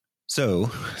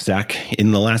So, Zach,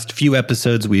 in the last few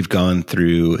episodes, we've gone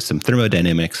through some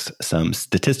thermodynamics, some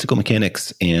statistical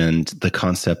mechanics, and the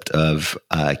concept of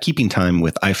keeping time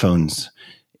with iPhones.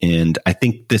 And I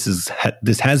think this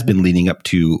has been leading up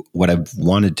to what I've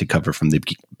wanted to cover from the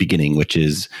beginning, which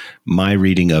is my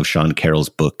reading of Sean Carroll's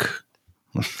book.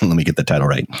 Let me get the title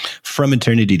right. From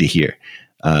Eternity to Here,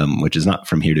 which is not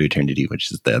From Here to Eternity,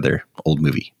 which is the other old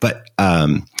movie. But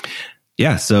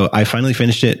yeah, so I finally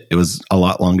finished it. It was a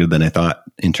lot longer than I thought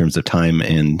in terms of time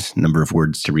and number of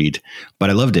words to read, but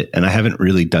I loved it. And I haven't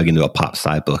really dug into a pop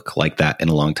sci book like that in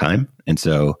a long time. And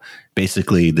so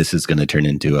basically this is going to turn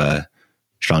into a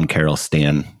Sean Carroll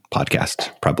Stan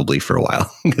podcast probably for a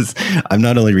while, because I'm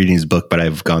not only reading his book, but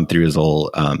I've gone through his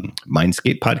whole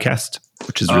Mindscape podcast,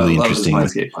 which is really interesting.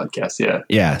 Mindscape podcast, yeah.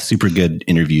 Yeah, super good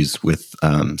interviews with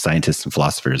scientists and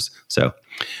philosophers. So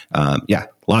yeah,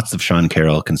 lots of Sean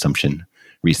Carroll consumption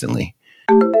recently.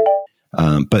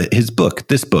 But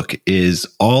this book is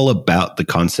all about the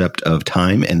concept of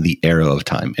time and the arrow of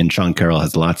time. And Sean Carroll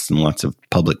has lots and lots of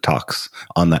public talks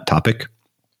on that topic.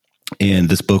 And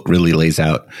this book really lays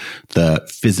out the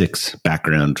physics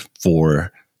background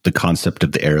for the concept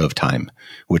of the arrow of time,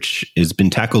 which has been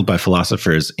tackled by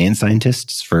philosophers and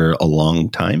scientists for a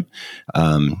long time.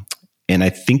 And I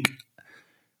think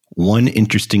one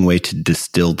interesting way to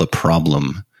distill the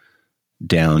problem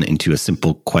down into a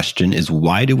simple question is,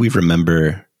 why do we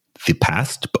remember the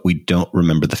past, but we don't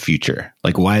remember the future?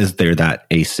 Like, why is there that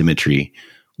asymmetry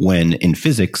when in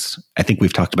physics, I think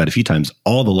we've talked about a few times,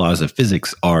 all the laws of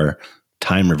physics are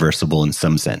time reversible in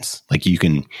some sense. Like you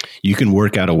can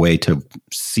work out a way to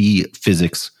see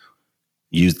physics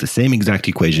use the same exact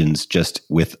equations, just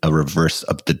with a reverse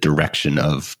of the direction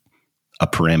of a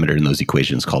parameter in those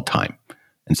equations called time.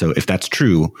 And so if that's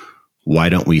true, why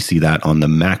don't we see that on the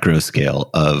macro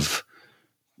scale of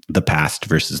the past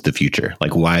versus the future?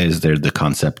 Like, why is there the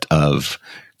concept of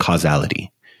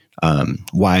causality?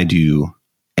 Why do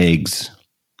eggs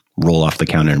roll off the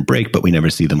counter and break, but we never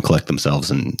see them collect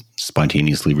themselves and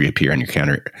spontaneously reappear on your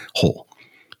counter whole?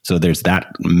 So there's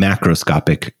that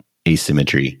macroscopic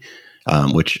asymmetry,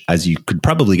 which, as you could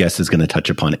probably guess, is going to touch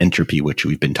upon entropy, which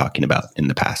we've been talking about in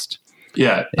the past.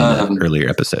 Yeah. In an earlier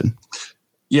episode.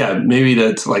 Yeah, maybe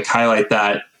to like highlight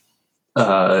that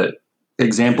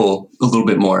example a little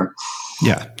bit more.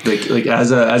 Yeah. Like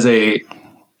as a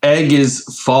egg is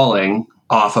falling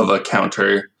off of a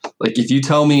counter, like if you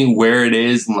tell me where it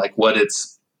is and like what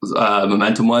its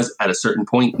momentum was at a certain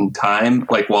point in time,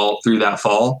 like while through that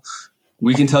fall,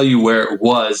 we can tell you where it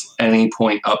was at any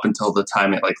point up until the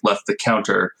time it like left the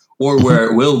counter, or where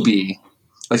it will be.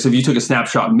 Like, so if you took a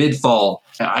snapshot mid-fall,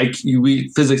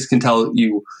 physics can tell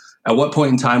you at what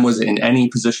point in time was it in any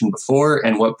position before,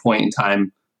 and what point in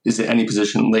time is it any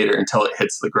position later until it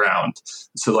hits the ground.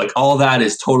 So like all that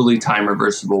is totally time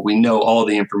reversible. We know all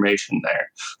the information there,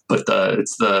 but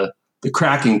it's the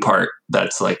cracking part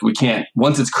that's like, we can't,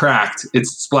 once it's cracked,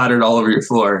 it's splattered all over your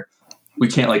floor. We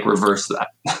can't like reverse that.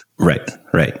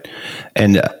 Right.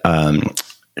 And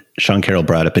Sean Carroll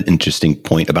brought up an interesting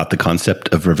point about the concept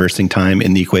of reversing time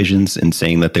in the equations and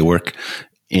saying that they work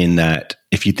in that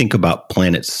if you think about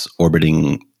planets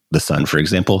orbiting the sun, for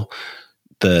example,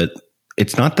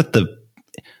 it's not that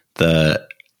the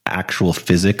actual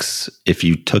physics, if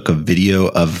you took a video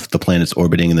of the planets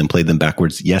orbiting and then played them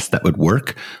backwards, yes, that would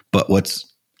work. But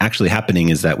what's actually happening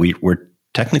is that we're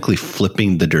technically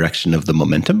flipping the direction of the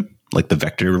momentum, like the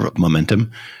vector of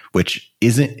momentum, which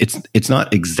it's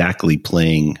not exactly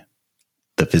playing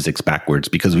the physics backwards,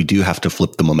 because we do have to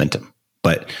flip the momentum.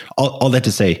 But all that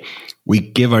to say, we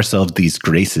give ourselves these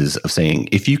graces of saying,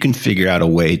 if you can figure out a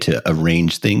way to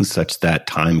arrange things such that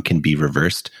time can be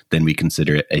reversed, then we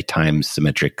consider it a time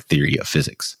symmetric theory of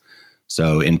physics.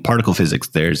 So in particle physics,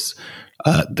 there's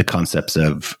the concepts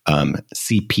of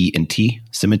CP and T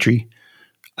symmetry.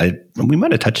 We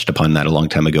might have touched upon that a long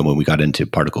time ago when we got into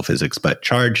particle physics, but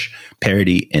charge,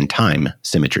 parity, and time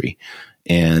symmetry.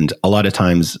 And a lot of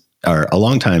times, or a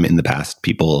long time in the past,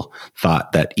 people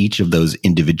thought that each of those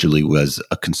individually was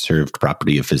a conserved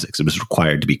property of physics. It was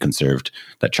required to be conserved.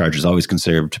 That charge is always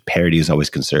conserved, parity is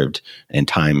always conserved, and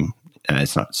time,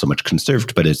 it's not so much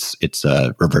conserved, but it's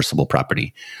a reversible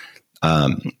property.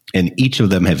 And each of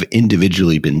them have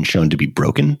individually been shown to be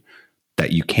broken,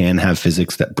 that you can have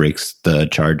physics that breaks the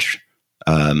charge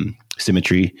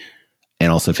symmetry,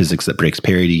 and also physics that breaks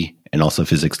parity, and also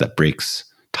physics that breaks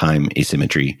time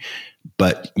asymmetry.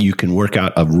 But you can work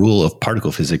out a rule of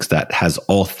particle physics that has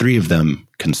all three of them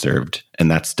conserved, and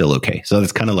that's still okay. So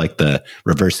that's kind of like the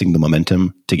reversing the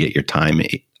momentum to get your time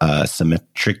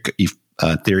symmetric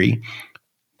theory.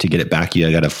 To get it back,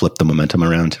 you got to flip the momentum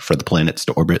around for the planets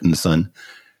to orbit in the sun.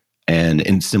 And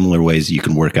in similar ways, you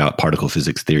can work out particle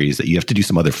physics theories that you have to do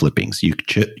some other flippings.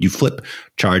 You flip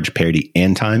charge, parity,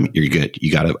 and time, you're good. You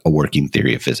got a working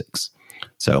theory of physics.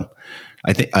 So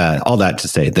I think all that to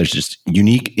say, there's just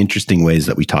unique, interesting ways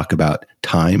that we talk about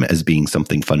time as being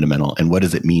something fundamental. And what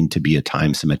does it mean to be a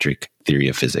time symmetric theory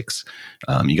of physics?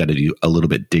 You got to do a little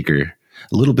bit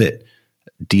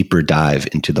deeper dive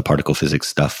into the particle physics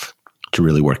stuff to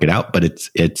really work it out. But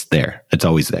it's there. It's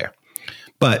always there.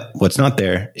 But what's not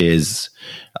there is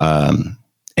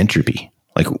entropy.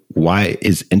 Like, why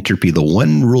is entropy the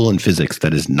one rule in physics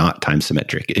that is not time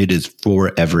symmetric? It is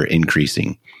forever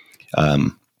increasing.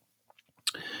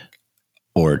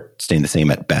 Or staying the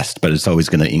same at best, but it's always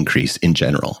going to increase in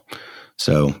general.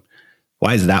 So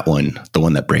why is that one the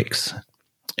one that breaks?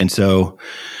 And so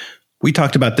we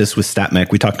talked about this with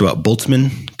StatMech. We talked about Boltzmann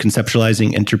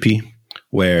conceptualizing entropy,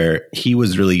 where he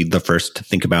was really the first to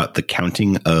think about the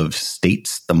counting of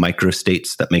states, the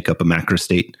microstates that make up a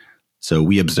macrostate. So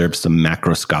we observe some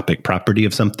macroscopic property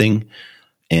of something,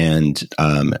 and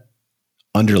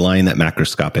underlying that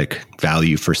macroscopic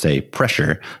value for, say,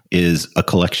 pressure is a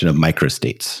collection of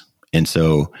microstates. And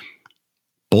so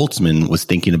Boltzmann was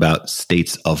thinking about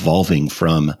states evolving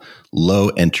from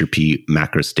low entropy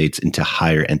macrostates into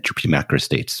higher entropy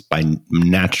macrostates by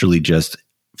naturally just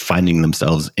finding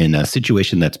themselves in a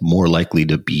situation that's more likely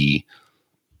to be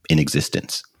in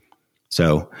existence.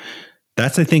 So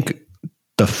that's, I think,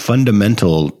 the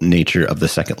fundamental nature of the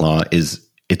second law is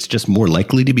it's just more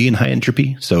likely to be in high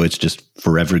entropy. So it's just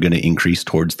forever going to increase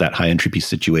towards that high entropy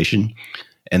situation.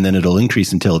 And then it'll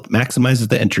increase until it maximizes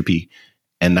the entropy.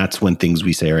 And that's when things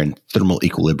we say are in thermal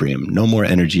equilibrium. No more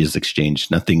energy is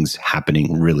exchanged. Nothing's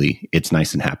happening really. It's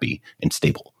nice and happy and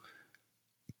stable.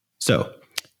 So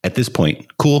at this point,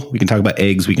 cool. We can talk about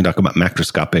eggs. We can talk about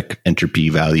macroscopic entropy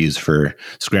values for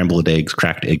scrambled eggs,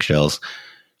 cracked eggshells.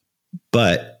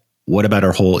 But what about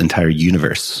our whole entire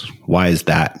universe? Why is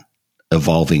that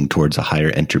evolving towards a higher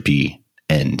entropy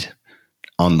end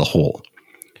on the whole?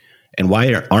 And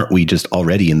why aren't we just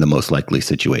already in the most likely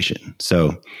situation?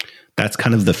 So that's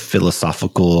kind of the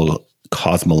philosophical,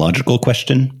 cosmological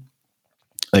question.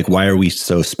 Like, why are we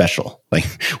so special? Like,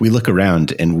 we look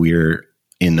around and we're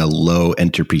in a low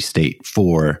entropy state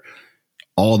for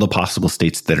all the possible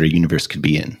states that our universe could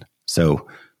be in. So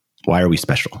why are we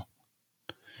special?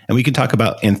 And we can talk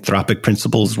about anthropic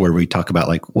principles where we talk about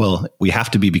like, well, we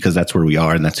have to be because that's where we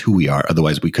are and that's who we are.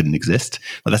 Otherwise we couldn't exist.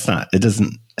 But it's not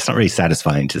really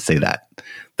satisfying to say that.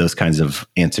 Those kinds of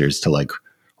answers to like,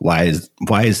 why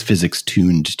is physics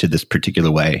tuned to this particular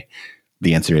way?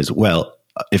 The answer is, well,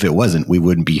 if it wasn't, we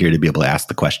wouldn't be here to be able to ask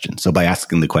the question. So by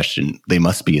asking the question, they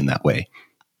must be in that way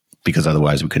because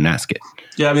otherwise we couldn't ask it.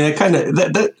 Yeah. I mean,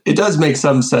 it does make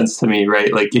some sense to me,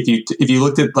 right? Like if you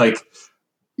looked at like,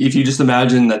 if you just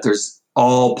imagine that there's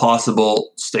all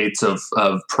possible states of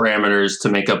parameters to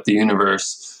make up the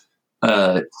universe,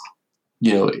 that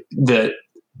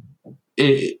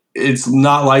it's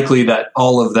not likely that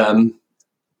all of them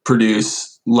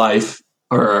produce life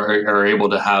or are able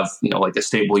to have, like a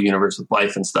stable universe with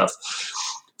life and stuff.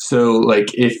 So like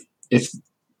if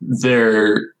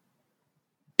there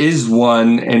is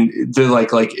one and they're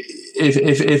like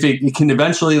if it can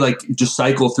eventually like just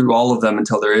cycle through all of them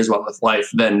until there is one with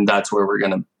life, then that's where we're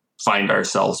going to find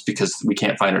ourselves because we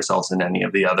can't find ourselves in any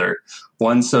of the other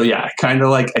ones. So yeah, kind of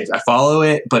like I follow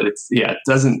it, but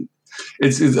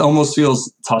it almost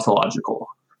feels tautological.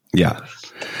 Yeah.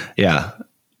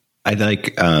 I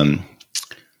like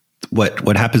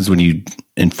what happens when you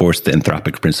enforce the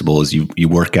anthropic principle is you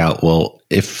work out, well,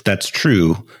 if that's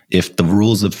true, if the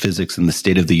rules of physics and the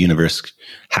state of the universe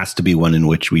has to be one in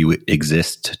which we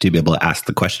exist to be able to ask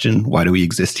the question, why do we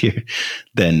exist here?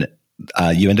 Then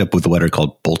you end up with what are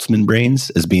called Boltzmann brains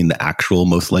as being the actual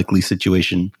most likely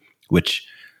situation, which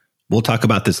we'll talk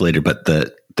about this later, but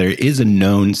there is a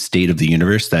known state of the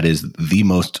universe that is the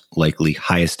most likely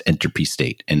highest entropy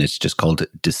state, and it's just called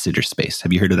de Sitter space.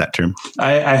 Have you heard of that term?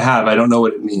 I have. I don't know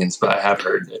what it means, but I have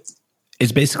heard it.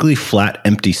 It's basically flat,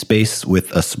 empty space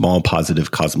with a small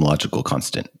positive cosmological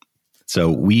constant. So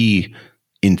we,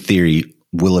 in theory,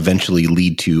 will eventually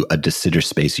lead to a de Sitter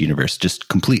space universe, just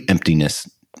complete emptiness,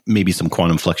 maybe some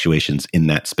quantum fluctuations in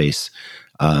that space.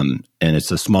 And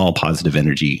it's a small positive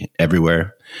energy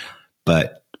everywhere.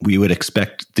 But we would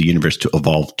expect the universe to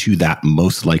evolve to that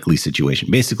most likely situation.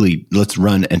 Basically, let's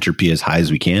run entropy as high as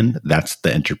we can. That's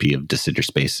the entropy of de Sitter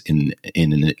space in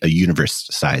a universe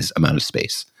size amount of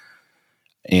space.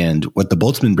 And what the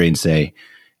Boltzmann brains say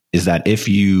is that if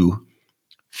you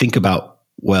think about,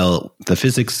 well, the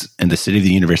physics and the state of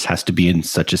the universe has to be in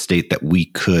such a state that we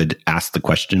could ask the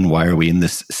question, why are we in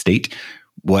this state?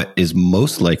 what is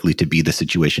most likely to be the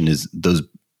situation is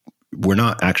we're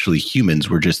not actually humans.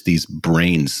 We're just these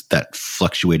brains that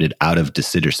fluctuated out of de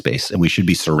Sitter space, and we should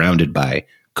be surrounded by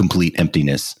complete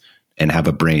emptiness and have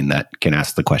a brain that can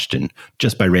ask the question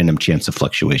just by random chance of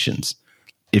fluctuations.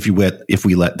 If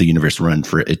we let the universe run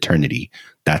for eternity,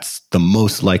 that's the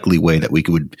most likely way that we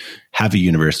would have a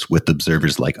universe with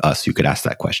observers like us who could ask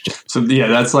that question. So yeah,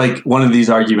 that's like one of these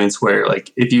arguments where,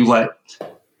 like, if you let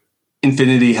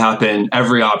infinity happen,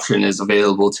 every option is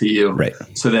available to you. Right.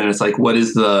 So then it's like, what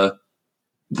is the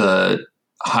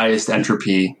highest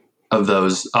entropy of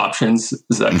those options?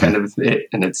 Is that kind of it?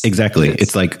 And it's exactly.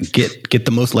 It's like get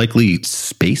the most likely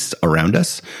space around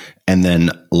us, and then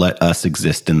let us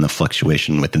exist in the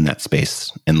fluctuation within that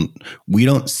space. And we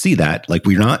don't see that. Like,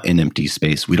 we're not in empty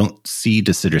space. We don't see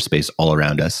de Sitter space all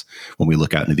around us. When we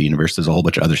look out into the universe, there's a whole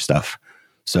bunch of other stuff.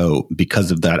 So because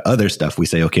of that other stuff, we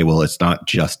say, okay, well, it's not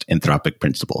just anthropic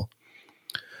principle.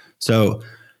 So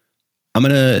I'm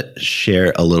going to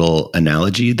share a little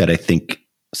analogy that I think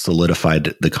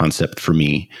solidified the concept for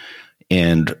me.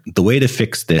 And the way to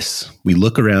fix this, we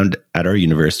look around at our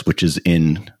universe, which is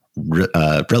in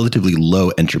relatively low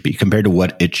entropy compared to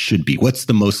what it should be. What's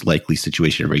the most likely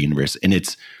situation of our universe? And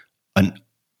it's,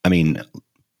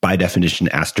 by definition,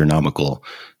 astronomical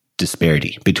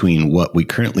disparity between what we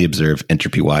currently observe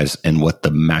entropy-wise and what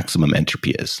the maximum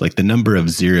entropy is. Like, the number of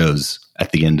zeros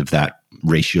at the end of that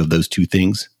ratio of those two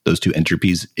things, those two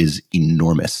entropies, is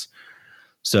enormous.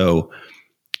 So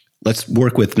let's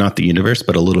work with not the universe,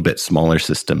 but a little bit smaller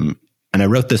system. And I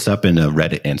wrote this up in a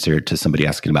Reddit answer to somebody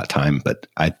asking about time, but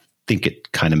I think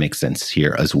it kind of makes sense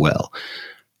here as well.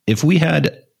 If we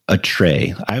had a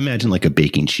tray, I imagine like a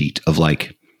baking sheet of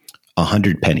like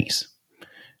 100 pennies,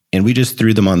 and we just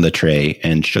threw them on the tray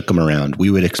and shook them around, we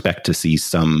would expect to see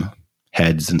some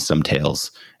heads and some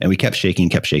tails. And we kept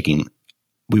shaking.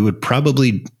 We would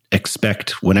probably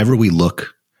expect, whenever we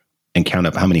look and count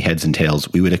up how many heads and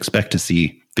tails, we would expect to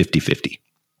see 50-50.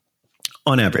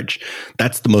 On average,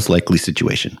 that's the most likely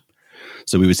situation.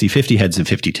 So we would see 50 heads and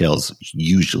 50 tails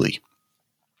usually.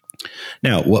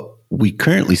 Now, what we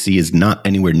currently see is not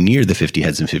anywhere near the 50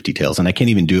 heads and 50 tails, and I can't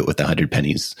even do it with 100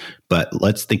 pennies. But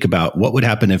let's think about what would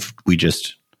happen if we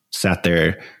just sat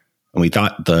there and we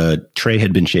thought the tray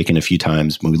had been shaken a few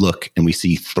times. When we look and we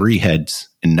see 3 heads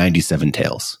and 97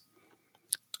 tails.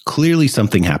 Clearly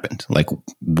something happened. Like,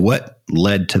 what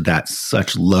led to that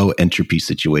such low entropy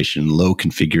situation, low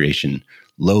configuration,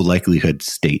 low likelihood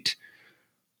state?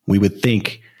 We would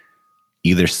think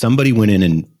either somebody went in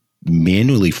and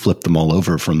manually flipped them all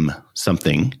over from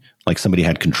something, like somebody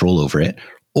had control over it,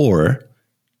 or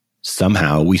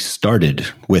somehow we started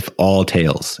with all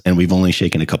tails and we've only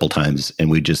shaken a couple times and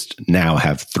we just now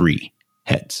have 3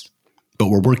 heads. But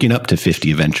we're working up to 50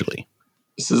 eventually.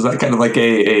 This is like kind of like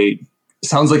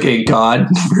sounds like a God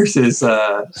versus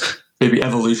maybe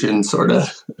evolution sort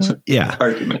of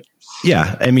argument.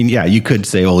 Yeah. I mean, yeah, you could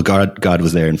say, well, God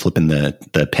was there and flipping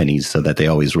the pennies so that they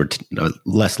always were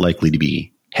less likely to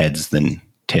be heads than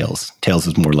tails. Tails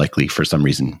is more likely for some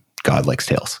reason. God likes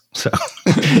tails. So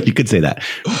you could say that.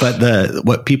 But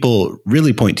what people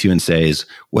really point to and say is,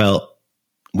 well,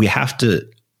 we have to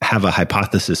have a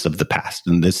hypothesis of the past.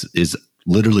 And this is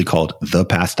literally called the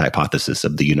past hypothesis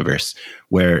of the universe,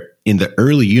 where in the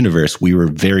early universe, we were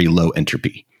very low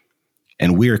entropy.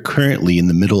 And we are currently in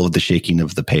the middle of the shaking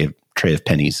of the tray of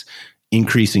pennies,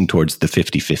 increasing towards the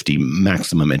 50-50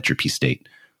 maximum entropy state.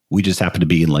 We just happen to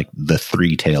be in like the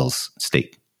 3 tails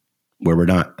state, where we're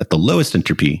not at the lowest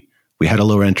entropy. We had a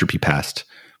lower entropy past,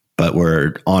 but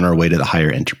we're on our way to the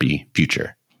higher entropy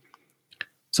future.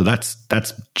 So that's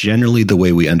generally the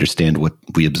way we understand what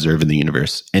we observe in the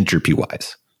universe,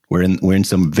 entropy-wise. We're in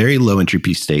some very low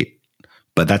entropy state,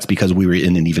 but that's because we were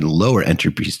in an even lower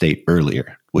entropy state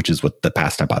earlier, which is what the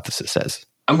past hypothesis says.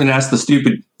 I'm going to ask the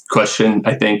stupid question,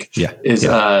 I think.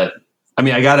 I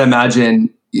got to imagine,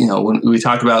 when we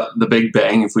talk about the Big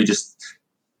Bang, if we just,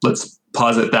 let's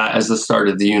posit that as the start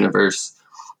of the universe,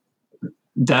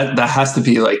 that has to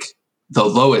be like the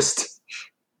lowest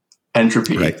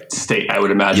entropy state, I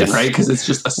would imagine, right? Because it's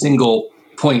just a single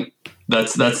point.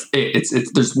 That's it.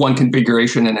 It's there's one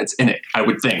configuration and it's in it, I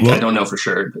would think. Well, I don't know for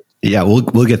sure. Yeah,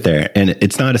 we'll get there. And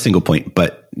it's not a single point,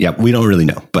 but yeah, we don't really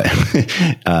know. But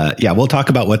we'll talk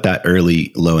about what that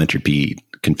early low entropy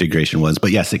configuration was.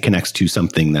 But yes, it connects to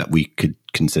something that we could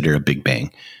consider a Big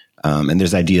Bang. And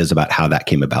there's ideas about how that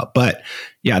came about. But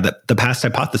yeah, the past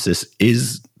hypothesis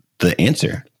is the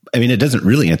answer. I mean, it doesn't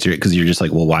really answer it because you're just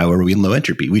like, well, why were we in low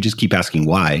entropy? We just keep asking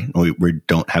why. We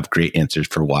don't have great answers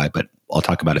for why, but I'll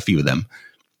talk about a few of them.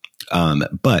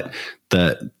 But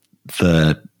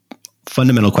the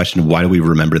fundamental question of why do we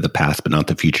remember the past but not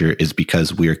the future is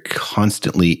because we're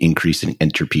constantly increasing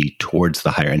entropy towards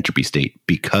the higher entropy state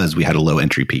because we had a low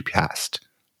entropy past.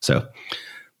 So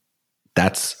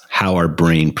that's how our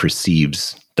brain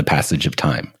perceives the passage of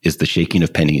time, is the shaking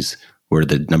of pennies where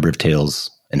the number of tails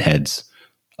and heads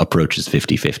approaches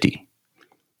 50-50.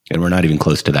 And we're not even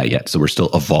close to that yet. So we're still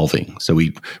evolving. So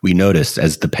we notice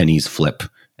as the pennies flip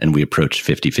and we approach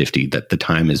 50-50 that the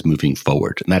time is moving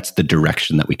forward. And that's the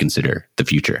direction that we consider the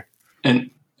future. And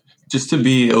just to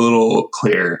be a little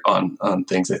clear on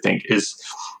things, I think, is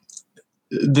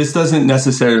this doesn't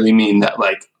necessarily mean that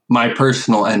like my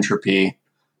personal entropy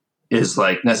is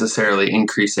like necessarily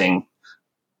increasing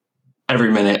every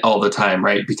minute all the time,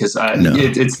 right? Because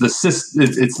it's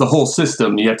the whole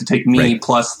system. You have to take me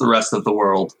plus the rest of the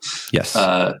world, yes,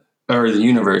 or the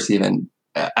universe even,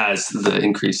 as the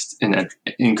increase in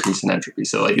entropy.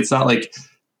 So like it's not like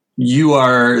you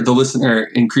are the listener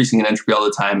increasing in entropy all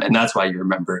the time, and that's why you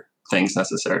remember things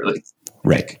necessarily.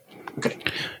 Right. Okay.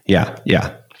 Yeah.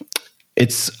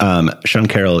 It's Sean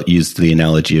Carroll used the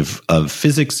analogy of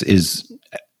physics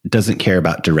doesn't care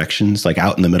about directions, like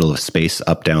out in the middle of space,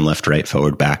 up, down, left, right,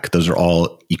 forward, back. Those are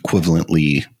all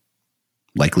equivalently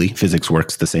likely. Physics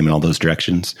works the same in all those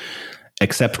directions,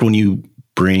 except when you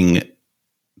bring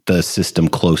the system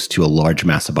close to a large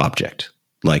massive object,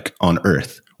 like on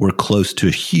Earth. We're close to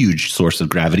a huge source of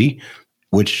gravity,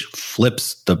 which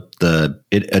flips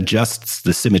it adjusts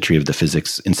the symmetry of the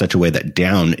physics in such a way that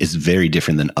down is very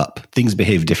different than up. Things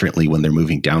behave differently when they're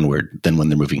moving downward than when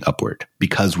they're moving upward,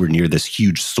 because we're near this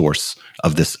huge source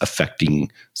of this affecting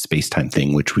space-time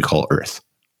thing, which we call Earth,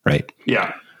 right?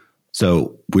 Yeah.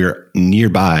 So we're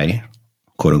nearby,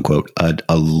 quote unquote,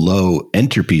 a low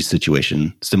entropy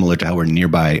situation, similar to how we're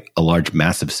nearby a large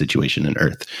massive situation in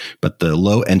Earth. But the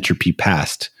low entropy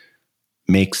past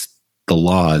makes the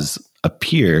laws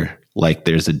appear like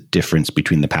there's a difference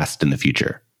between the past and the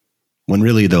future, when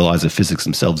really the laws of physics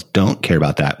themselves don't care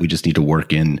about that. We just need to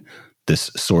work in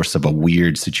this source of a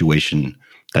weird situation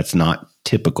that's not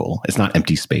typical. It's not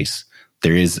empty space.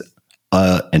 There is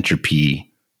a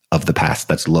entropy of the past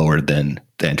that's lower than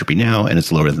the entropy now, and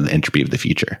it's lower than the entropy of the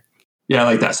future. Yeah, I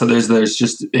like that. So there's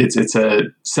just it's a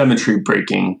symmetry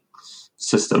breaking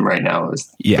system right now.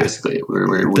 Basically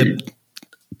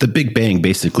the Big Bang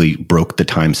basically broke the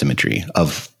time symmetry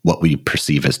of what we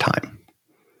perceive as time.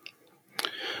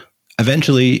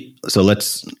 Eventually,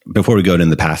 before we go into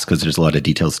the past, because there's a lot of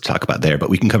details to talk about there,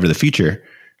 but we can cover the future.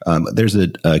 There's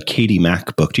a Katie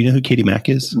Mack book. Do you know who Katie Mack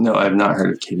is? No, I've not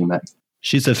heard of Katie Mack.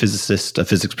 She's a physicist, a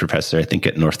physics professor, I think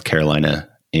at North Carolina.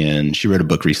 And she wrote a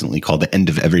book recently called The End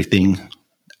of Everything,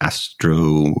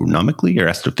 astronomically or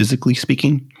astrophysically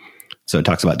speaking. So it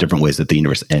talks about different ways that the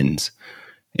universe ends.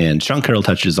 And Sean Carroll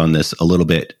touches on this a little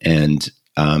bit. And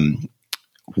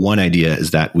one idea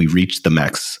is that we reach the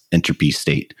max entropy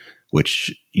state,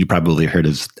 which you probably heard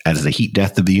of as the heat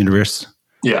death of the universe.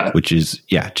 Yeah. Which is,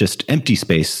 just empty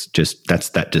space. That's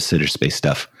that de Sitter space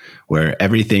stuff where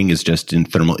everything is just in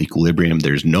thermal equilibrium.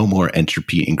 There's no more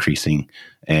entropy increasing.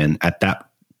 And at that,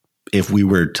 if we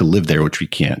were to live there, which we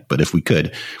can't, but if we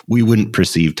could, we wouldn't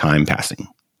perceive time passing.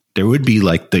 There would be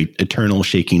like the eternal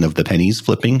shaking of the pennies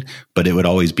flipping, but it would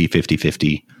always be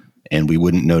 50-50 and we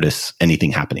wouldn't notice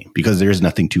anything happening because there is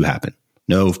nothing to happen.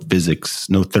 No physics,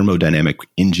 no thermodynamic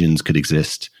engines could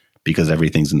exist because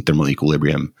everything's in thermal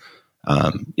equilibrium.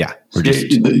 We're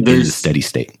just in a steady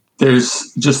state.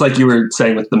 There's, just like you were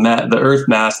saying with the Earth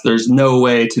mass, there's no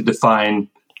way to define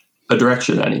a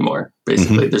direction anymore.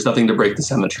 Basically, There's nothing to break the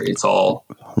symmetry. It's all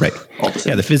right. All the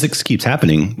same. Yeah, the physics keeps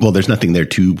happening. Well, there's nothing there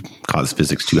to cause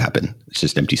physics to happen. It's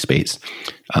just empty space.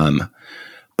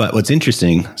 But what's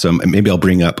interesting, so maybe I'll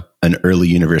bring up an early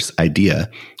universe idea,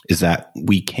 is that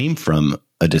we came from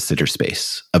a de Sitter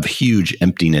space of huge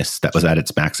emptiness that was at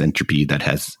its max entropy that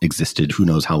has existed who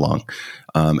knows how long,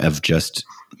 of just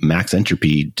max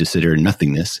entropy, de Sitter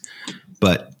nothingness.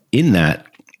 But in that,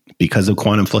 because of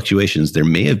quantum fluctuations, there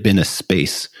may have been a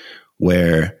space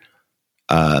where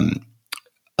a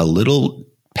little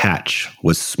patch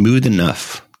was smooth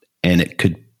enough and it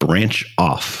could branch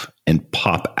off and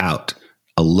pop out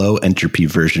a low entropy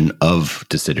version of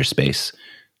de Sitter space.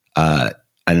 And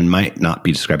I might not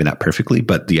be describing that perfectly,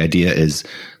 but the idea is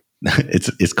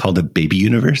it's called a baby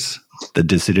universe. The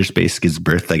de Sitter space gives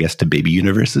birth, I guess, to baby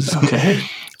universes. Okay.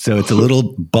 So it's a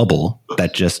little bubble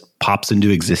that just pops into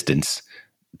existence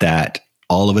that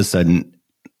all of a sudden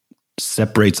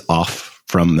separates off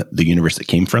from the universe it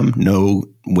came from. No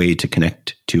way to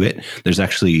connect to it. There's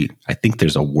actually, I think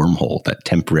there's a wormhole that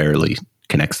temporarily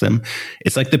connects them.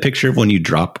 It's like the picture of when you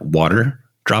drop water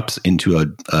drops into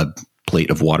a plate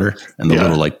of water and the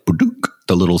little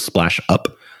the little splash up,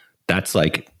 that's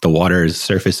like the water's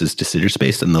surface is de Sitter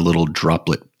space, and the little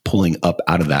droplet pulling up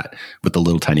out of that with the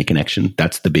little tiny connection,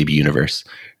 that's the baby universe.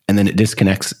 And then it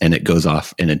disconnects and it goes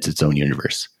off and it's its own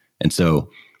universe. And so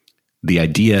the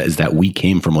idea is that we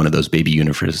came from one of those baby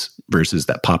universes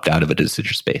that popped out of a de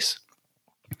Sitter space.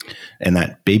 And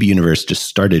that baby universe just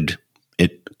started,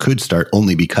 it could start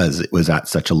only because it was at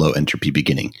such a low entropy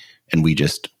beginning. And we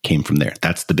just came from there.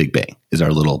 That's the Big Bang, is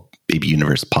our little baby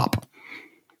universe pop,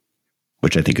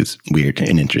 which I think is weird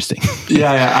and interesting.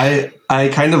 Yeah, I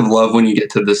kind of love when you get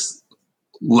to this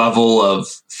level of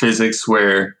physics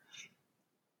where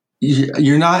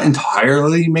you're not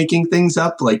entirely making things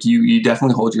up. Like you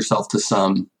definitely hold yourself to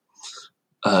some,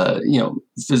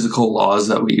 physical laws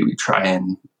that we try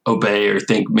and obey or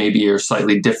think maybe are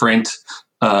slightly different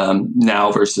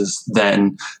now versus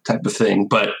then type of thing.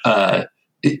 But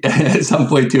at some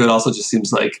point too, it also just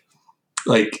seems like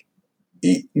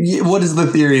what is the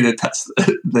theory to test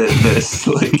this?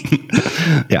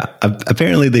 Like, yeah,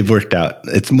 apparently they've worked out.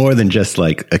 It's more than just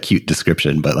like a cute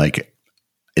description, but like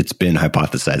it's been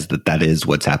hypothesized that is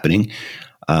what's happening.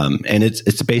 And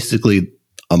it's basically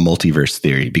a multiverse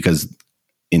theory, because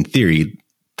in theory,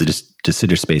 the de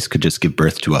Sitter space could just give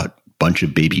birth to a bunch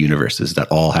of baby universes that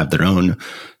all have their own,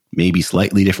 maybe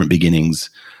slightly different beginnings,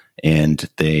 and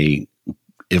they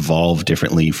evolve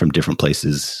differently from different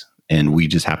places. And we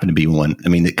just happen to be one. I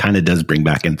mean, it kind of does bring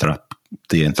back the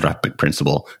anthropic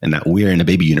principle, and that we're in a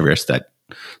baby universe that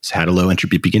had a low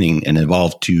entropy beginning and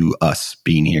evolved to us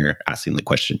being here, asking the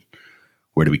question,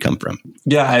 where do we come from?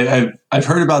 Yeah, I've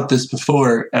heard about this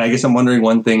before, and I guess I'm wondering,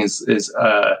 one thing is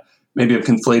maybe I'm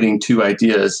conflating two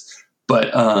ideas,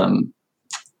 but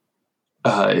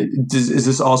is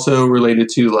this also related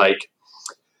to like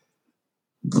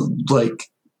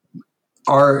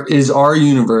our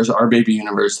universe, our baby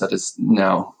universe that is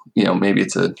now, maybe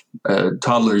it's a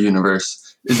toddler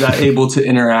universe, is that able to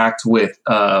interact with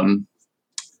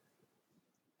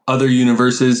other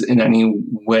universes in any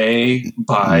way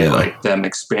by like them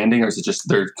expanding, or is it just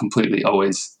they're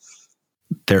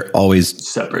always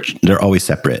separate? They're always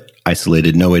separate,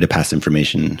 isolated, no way to pass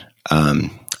information.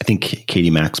 I think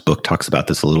Katie Mack's book talks about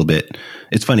this a little bit.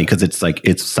 It's funny because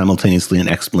it's simultaneously an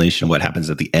explanation of what happens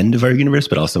at the end of our universe,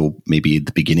 but also maybe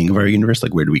the beginning of our universe.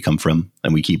 Like, where do we come from?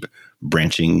 And we keep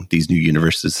branching these new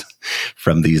universes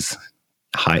from these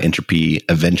high entropy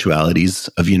eventualities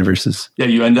of universes. Yeah,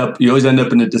 you always end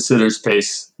up in a de Sitter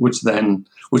space, which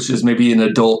is maybe an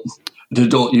adult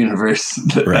universe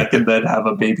that can then have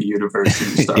a baby universe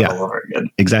and you start all over again.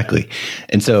 Exactly.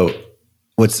 And so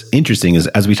what's interesting is,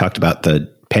 as we talked about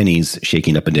the pennies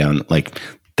shaking up and down, like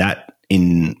that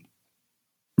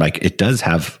it does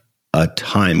have a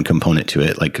time component to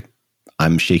it. Like,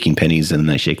 I'm shaking pennies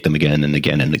and I shake them again and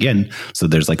again and again. So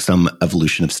there's like some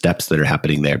evolution of steps that are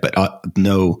happening there, but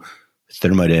no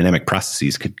thermodynamic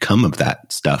processes could come of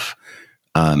that stuff,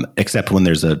 except when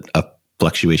there's a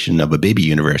fluctuation of a baby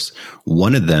universe.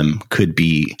 One of them could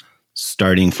be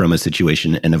starting from a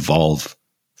situation and evolve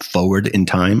forward in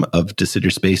time of de Sitter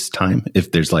space time.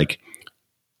 If there's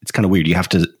it's kind of weird. You have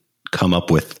to come up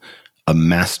with a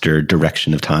master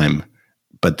direction of time,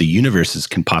 but the universes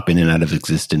can pop in and out of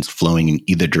existence flowing in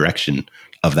either direction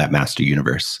of that master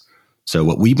universe. So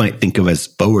what we might think of as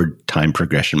forward time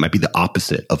progression might be the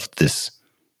opposite of this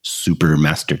super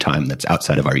master time that's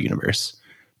outside of our universe.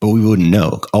 But we wouldn't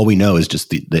know. All we know is just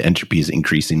the entropy is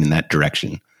increasing in that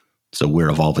direction. So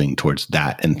we're evolving towards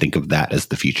that and think of that as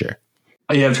the future.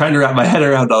 Yeah, I'm trying to wrap my head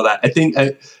around all that. I think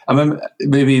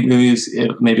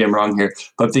maybe I'm wrong here,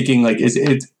 but I'm thinking is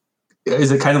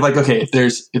it kind of like, okay, if there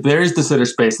is de Sitter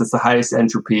space, that's the highest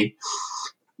entropy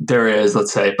there is,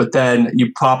 let's say, but then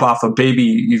you pop off a baby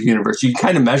universe, you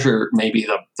kind of measure maybe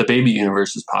the baby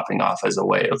universe is popping off as a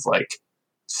way of like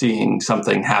seeing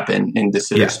something happen in de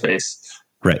Sitter space.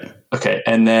 Right. Okay.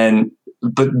 And then,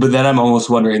 but then I'm almost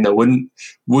wondering that wouldn't,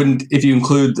 if you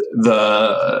include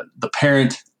the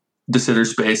parent de Sitter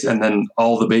space and then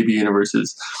all the baby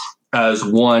universes as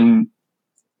one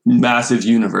massive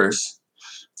universe,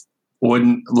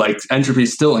 wouldn't entropy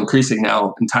is still increasing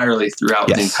now entirely throughout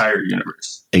the entire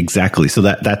universe? Exactly. So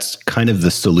that's kind of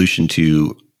the solution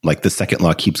to the second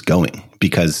law keeps going,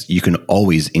 because you can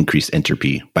always increase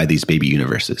entropy by these baby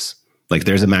universes. Like,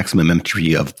 there's a maximum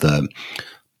entropy of the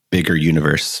bigger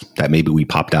universe that maybe we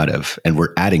popped out of, and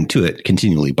we're adding to it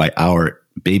continually by our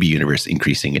baby universe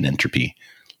increasing in entropy.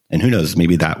 And who knows,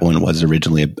 maybe that one was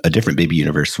originally a different baby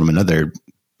universe from another,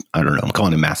 I don't know, I'm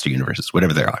calling them master universes,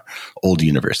 whatever they are, old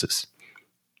universes.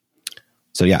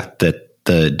 So yeah,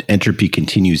 the entropy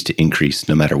continues to increase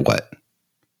no matter what,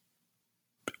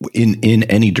 in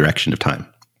any direction of time.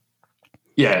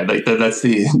 Yeah, like that's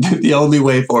the the only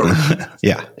way forward.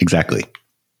 Yeah, exactly.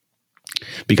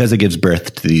 Because it gives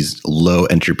birth to these low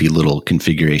entropy little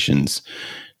configurations.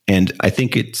 And I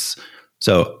think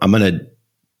so I'm going to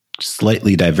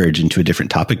slightly diverge into a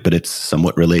different topic, but it's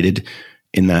somewhat related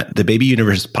in that the baby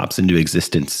universe pops into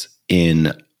existence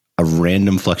in a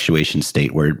random fluctuation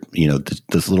state where,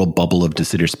 this little bubble of de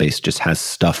Sitter space just has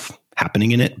stuff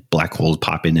happening in it. Black holes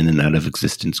pop in and out of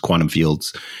existence, quantum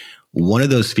fields. One of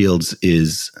those fields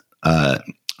is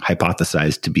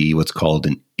hypothesized to be what's called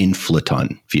an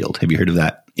inflaton field. Have you heard of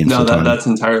that? No, that's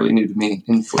entirely new to me.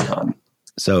 Inflaton.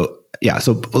 So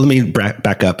let me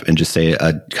back up and just say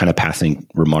a kind of passing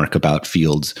remark about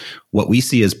fields. What we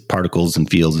see as particles and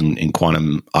fields in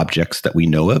quantum objects that we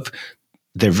know of,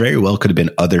 there very well could have been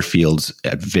other fields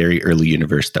at very early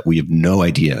universe that we have no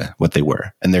idea what they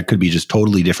were. And there could be just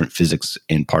totally different physics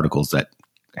in particles that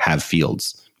have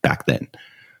fields back then.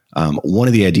 One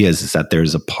of the ideas is that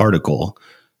there's a particle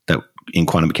that in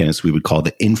quantum mechanics we would call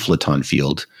the inflaton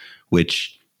field,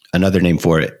 which another name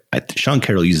for it, Sean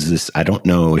Carroll uses this. I don't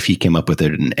know if he came up with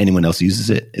it and anyone else uses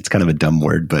it. It's kind of a dumb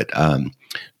word, but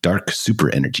dark super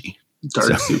energy.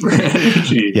 Super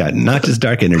energy. Yeah, not just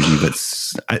dark energy, but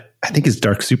I think it's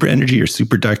dark super energy or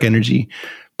super dark energy.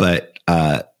 But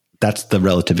that's the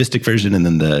relativistic version. And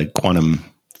then the quantum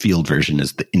field version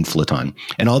is the inflaton.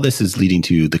 And all this is leading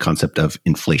to the concept of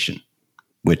inflation,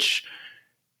 which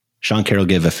Sean Carroll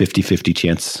gave a 50-50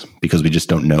 chance because we just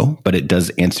don't know, but it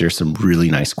does answer some really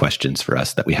nice questions for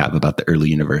us that we have about the early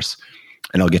universe.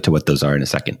 And I'll get to what those are in a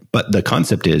second. But the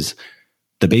concept is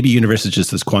the baby universe is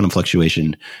just this quantum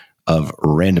fluctuation of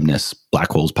randomness,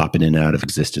 black holes popping in and out of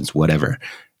existence, whatever.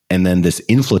 And then this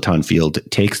inflaton field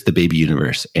takes the baby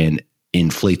universe and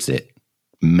inflates it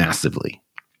massively.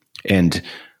 And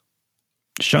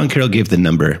Sean Carroll gave the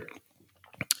number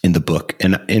in the book.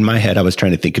 And in my head, I was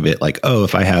trying to think of it like,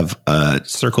 if I have a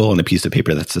circle on a piece of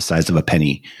paper that's the size of a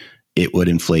penny, it would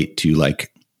inflate to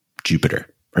like Jupiter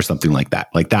or something like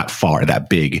that far, that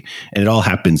big. And it all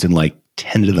happens in like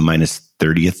 10 to the minus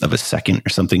 30th of a second or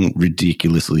something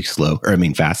ridiculously slow,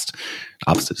 fast,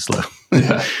 opposite of slow.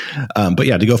 Yeah. But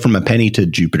yeah, to go from a penny to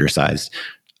Jupiter sized.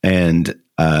 And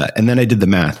then I did the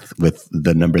math with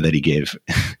the number that he gave.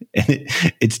 And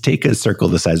it's take a circle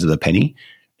the size of a penny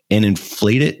and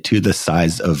inflate it to the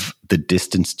size of the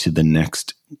distance to the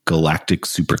next galactic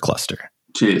supercluster.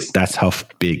 Jeez. That's how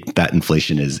big that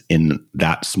inflation is in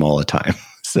that small a time.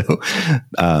 So,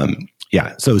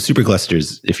 so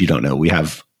superclusters, if you don't know, we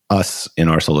have us in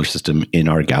our solar system, in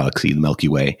our galaxy, the Milky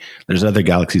Way. There's other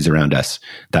galaxies around us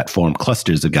that form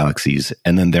clusters of galaxies.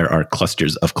 And then there are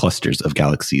clusters of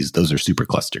galaxies. Those are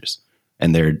superclusters.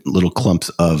 And they're little clumps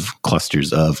of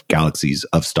clusters of galaxies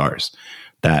of stars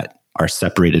that are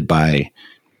separated by,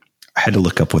 I had to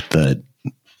look up what the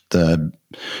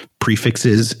prefix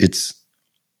is. It's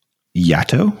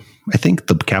Yato, I think,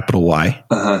 the capital Y.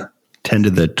 10 to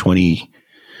the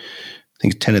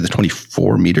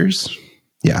 24 meters.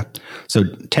 Yeah. So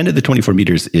 10 to the 24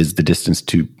 meters is the distance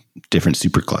to different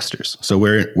superclusters. So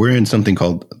we're in something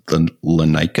called the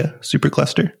Lanika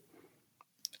supercluster.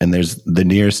 And there's the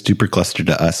nearest supercluster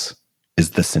to us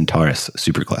is the Centaurus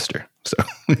supercluster. So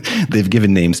they've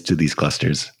given names to these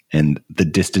clusters and the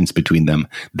distance between them.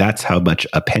 That's how much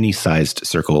a penny-sized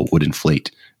circle would inflate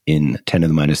in 10 to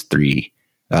the minus 30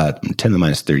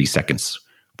 seconds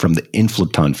from the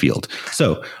inflaton field.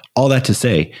 So all that to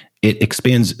say, it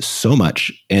expands so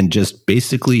much and just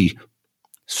basically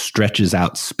stretches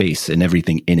out space and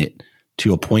everything in it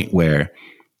to a point where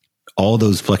all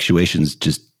those fluctuations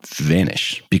just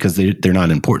vanish because they're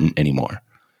not important anymore.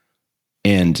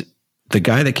 And the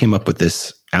guy that came up with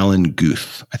this, Alan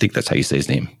Guth, I think that's how you say his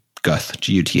name, Guth,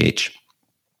 Guth,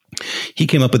 he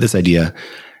came up with this idea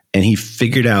and he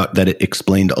figured out that it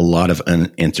explained a lot of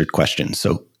unanswered questions.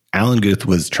 So Alan Guth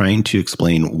was trying to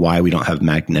explain why we don't have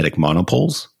magnetic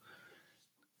monopoles.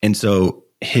 And so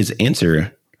his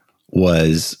answer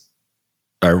was,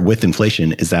 or with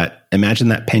inflation, is that imagine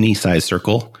that penny-sized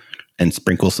circle and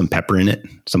sprinkle some pepper in it,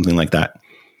 something like that.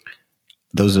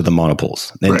 Those are the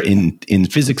monopoles. And right. in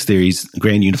physics theories,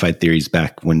 grand unified theories,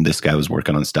 back when this guy was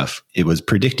working on stuff, it was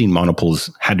predicting monopoles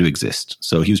had to exist.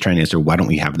 So he was trying to answer, why don't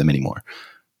we have them anymore?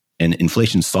 And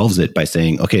inflation solves it by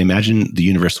saying, okay, imagine the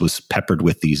universe was peppered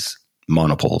with these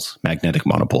monopoles, magnetic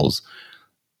monopoles,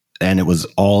 and it was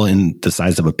all in the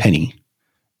size of a penny,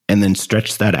 and then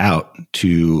stretch that out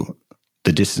to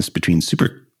the distance between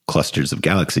superclusters of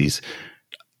galaxies,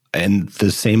 and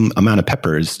the same amount of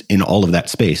peppers in all of that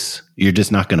space, you're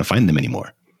just not going to find them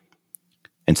anymore.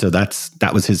 And so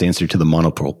that was his answer to the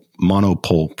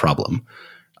monopole problem.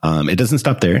 It doesn't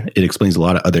stop there. It explains a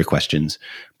lot of other questions.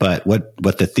 But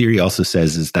what the theory also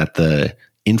says is that the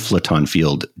inflaton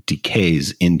field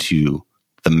decays into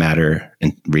the matter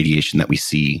and radiation that we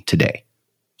see today.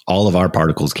 All of our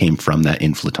particles came from that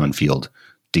inflaton field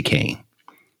decaying.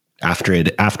 After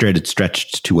it had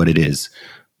stretched to what it is,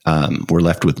 we're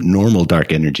left with normal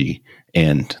dark energy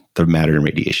and the matter and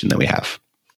radiation that we have.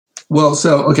 Well,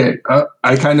 so, okay,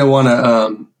 I kind of want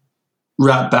to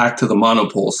wrap back to the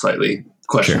monopole slightly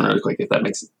question Sure. really quick, if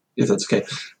that's okay.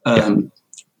 I'm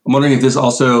wondering if this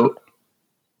also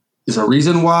is a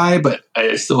reason why, but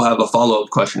I still have a follow-up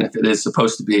question. If it is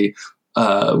supposed to be,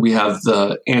 we have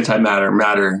the antimatter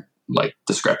matter like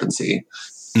discrepancy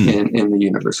in the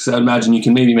universe. Because I would imagine you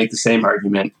can maybe make the same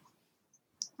argument,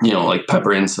 like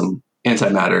pepper in some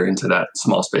antimatter into that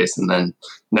small space and then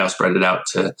now spread it out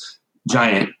to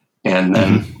giant. And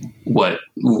then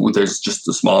there's just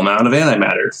a small amount of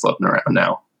antimatter floating around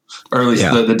now, or at least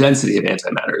the density of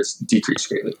antimatter is decreased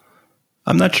greatly.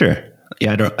 I'm not sure.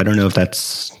 Yeah, I don't know if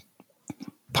that's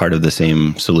part of the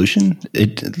same solution.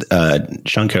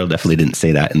 Sean Carroll definitely didn't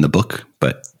say that in the book,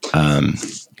 but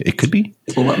it could be.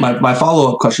 Well, my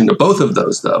follow-up question to both of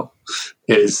those, though,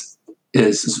 is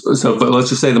so. But let's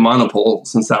just say the monopole,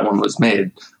 since that one was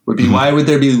made, would be why would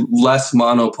there be less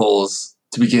monopoles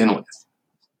to begin with?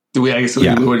 We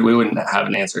wouldn't have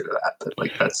an answer to that, but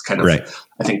that's kind of right.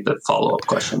 I think the follow-up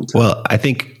question. Well, I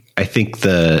think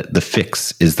the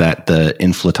fix is that the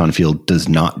inflaton field does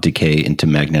not decay into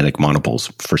magnetic monopoles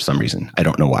for some reason. I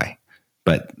don't know why,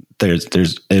 but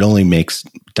it only makes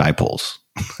dipoles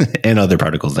and other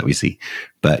particles that we see.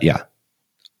 But yeah,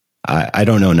 I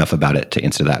don't know enough about it to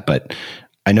answer that, but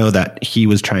I know that he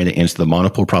was trying to answer the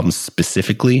monopole problem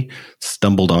specifically,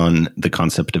 stumbled on the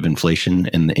concept of inflation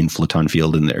and the inflaton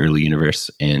field in the early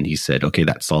universe, and he said, okay,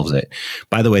 that solves it.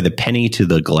 By the way, the penny to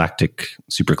the galactic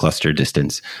supercluster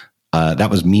distance,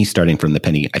 that was me starting from the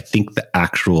penny. I think the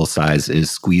actual size is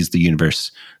squeeze the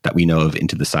universe that we know of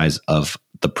into the size of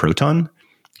the proton,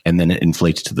 and then it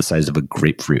inflates to the size of a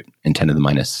grapefruit in 10 to the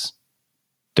minus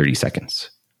 30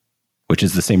 seconds. Which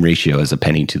is the same ratio as a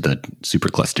penny to the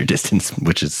supercluster distance,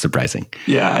 which is surprising.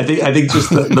 Yeah, I think just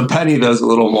the penny though is a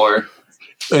little more.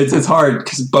 It's hard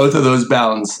because both of those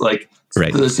bounds, like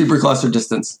the supercluster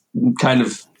distance, kind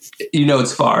of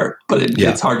it's far, but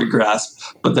it's hard to grasp.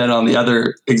 But then on the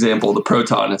other example, the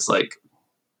proton, it's like,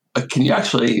 can you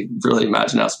actually really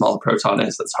imagine how small a proton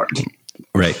is? That's hard.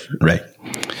 Right.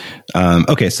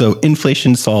 Okay, so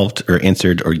inflation solved or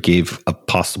answered or gave a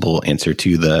possible answer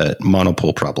to the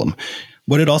monopole problem.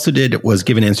 What it also did was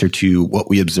give an answer to what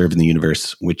we observe in the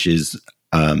universe, which is,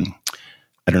 I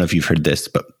don't know if you've heard this,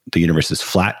 but the universe is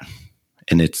flat.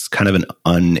 And it's kind of an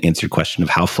unanswered question of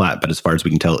how flat, but as far as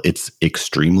we can tell, it's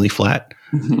extremely flat,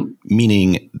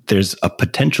 meaning there's a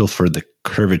potential for the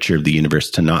curvature of the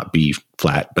universe to not be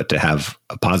flat, but to have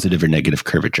a positive or negative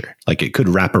curvature. Like it could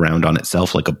wrap around on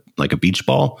itself like a beach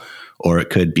ball, or it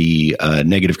could be a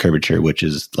negative curvature, which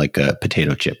is like a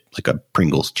potato chip, like a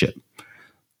Pringles chip.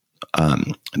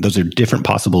 Those are different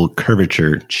possible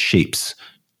curvature shapes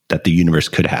that the universe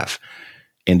could have.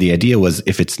 And the idea was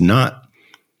if it's not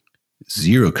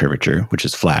zero curvature, which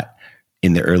is flat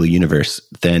in the early universe,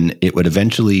 then it would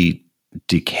eventually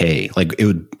decay, like it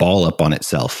would ball up on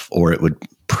itself, or it would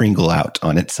Pringle out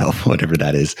on itself, whatever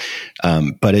that is.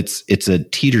 But it's a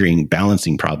teetering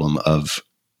balancing problem of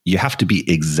you have to be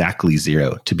exactly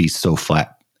zero to be so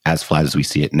flat as we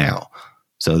see it now.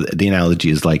 So the analogy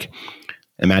is like,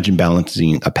 imagine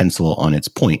balancing a pencil on its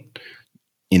point.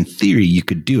 In theory, you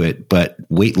could do it, but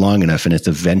wait long enough and it's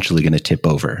eventually going to tip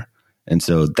over. And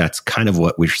so that's kind of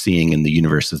what we're seeing in the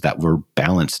universe, is that we're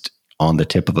balanced on the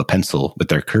tip of a pencil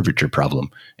with our curvature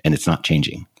problem, and it's not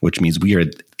changing, which means we are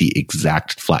the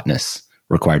exact flatness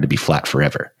required to be flat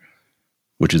forever,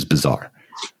 which is bizarre,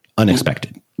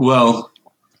 unexpected. Well,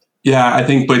 yeah, I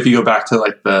think, but if you go back to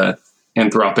like the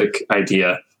anthropic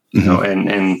idea, you know,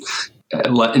 and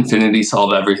let infinity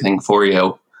solve everything for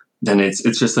you, then it's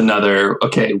just another,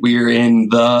 okay, we're in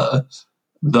the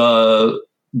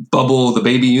bubble, the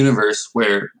baby universe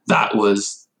where that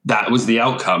was the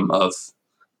outcome of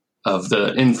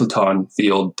the inflaton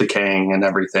field decaying and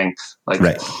everything. Like,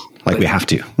 right. Like we have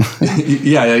to.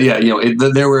 Yeah.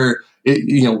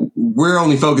 You know, we're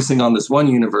only focusing on this one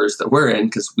universe that we're in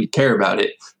because we care about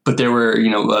it. But there were,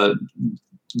 a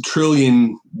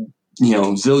trillion,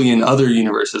 zillion other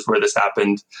universes where this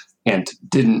happened and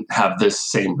didn't have this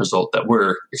same result that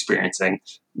we're experiencing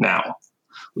now.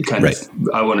 We kind of,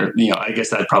 I wonder, I guess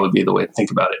that'd probably be the way to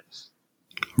think about it.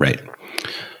 Right.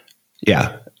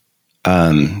 Yeah.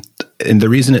 And the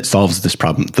reason it solves this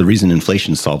problem, the reason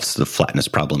inflation solves the flatness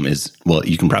problem is, well,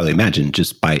 you can probably imagine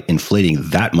just by inflating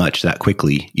that much that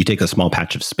quickly, you take a small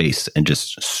patch of space and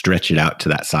just stretch it out to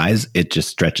that size. It just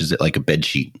stretches it like a bed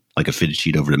sheet, like a fitted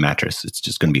sheet over the mattress. It's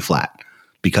just going to be flat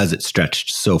because it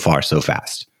stretched so far so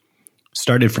fast.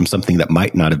 Started from something that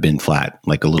might not have been flat,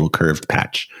 like a little curved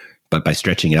patch, but by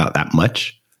stretching it out that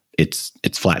much, it's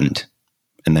flattened.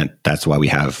 And that's why we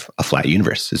have a flat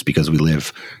universe, is because we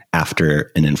live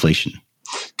after an inflation.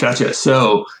 Gotcha.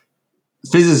 So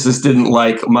physicists didn't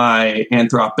like my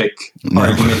anthropic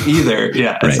argument either.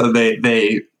 Yeah. Right. So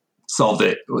they solved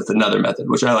it with another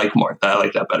method, which I like more. I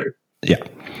like that better. Yeah.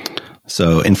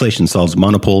 So inflation solves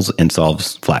monopoles and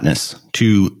solves flatness.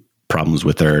 Two problems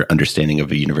with our understanding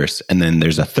of a universe. And then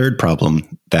there's a third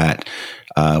problem that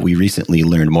we recently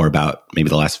learned more about, maybe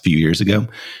the last few years ago,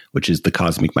 which is the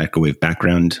cosmic microwave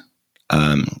background,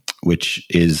 which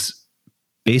is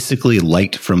basically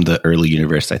light from the early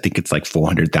universe. I think it's like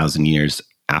 400,000 years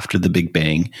after the Big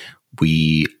Bang.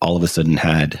 We all of a sudden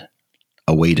had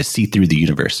a way to see through the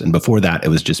universe. And before that, it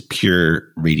was just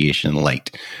pure radiation and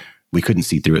light. We couldn't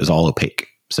see through it. It was all opaque.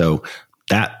 So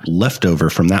that leftover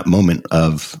from that moment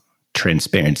of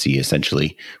transparency,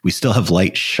 essentially, we still have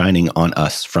light shining on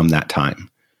us from that time.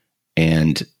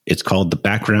 And it's called the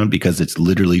background because it's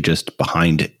literally just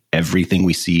behind everything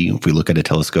we see. If we look at a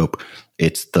telescope,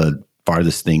 it's the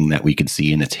farthest thing that we can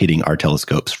see, and it's hitting our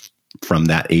telescopes from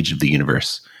that age of the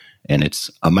universe. And it's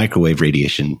a microwave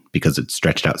radiation because it's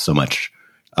stretched out so much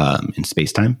in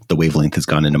space-time. The wavelength has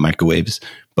gone into microwaves,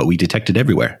 but we detect it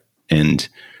everywhere. And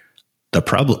the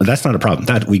problem, that's not a problem.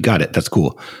 That we got it. That's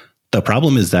cool. The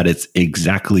problem is that it's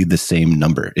exactly the same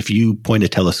number. If you point a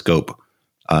telescope,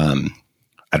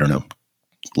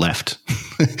 left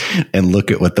and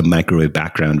look at what the microwave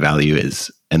background value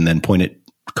is, and then point it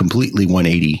completely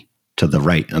 180 to the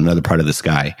right, another part of the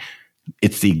sky,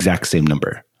 it's the exact same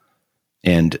number.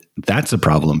 And that's a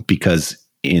problem because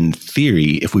in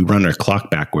theory, if we run our clock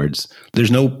backwards,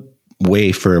 there's no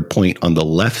way for a point on the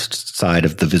left side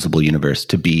of the visible universe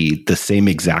to be the same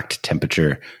exact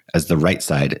temperature as the right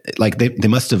side. Like they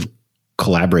must have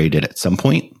collaborated at some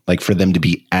point, like for them to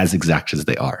be as exact as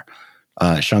they are.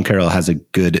 Sean Carroll has a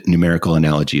good numerical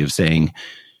analogy of saying,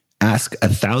 ask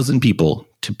 1,000 people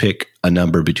to pick a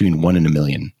number between 1 and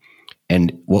 1,000,000.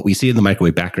 And what we see in the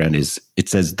microwave background is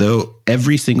it's as though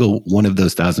every single one of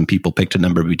those 1,000 people picked a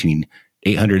number between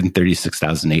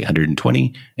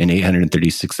 836,820 and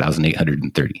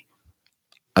 836,830.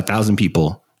 1,000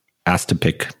 people asked to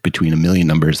pick between 1,000,000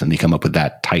 numbers, and they come up with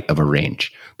that tight of a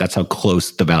range. That's how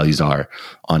close the values are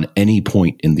on any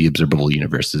point in the observable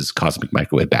universe's cosmic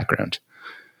microwave background.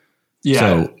 Yeah.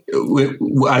 So,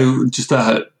 I just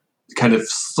kind of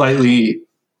slightly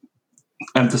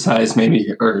emphasize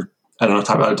maybe, or I don't know,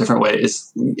 talk about it a different way,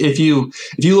 is if you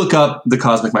look up the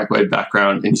cosmic microwave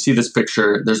background and you see this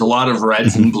picture, there's a lot of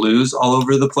reds and blues all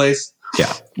over the place.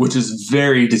 Yeah. Which is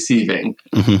very deceiving.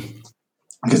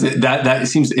 Because that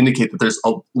seems to indicate that there's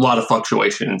a lot of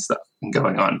fluctuation and stuff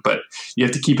going on. But you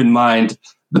have to keep in mind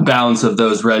the balance of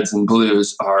those reds and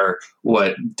blues are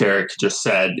what Derek just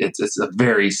said. It's a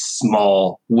very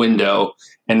small window.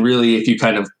 And really, if you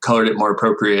kind of colored it more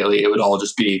appropriately, it would all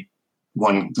just be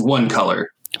one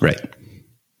color. Right.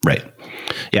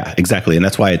 Yeah, exactly. And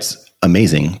that's why it's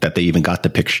amazing that they even got the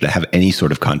picture to have any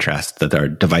sort of contrast, that our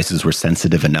devices were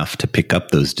sensitive enough to pick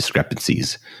up those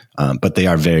discrepancies. But they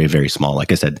are very, very small.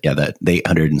 Like I said, yeah, the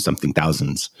 800 and something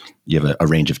thousands, you have a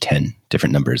range of 10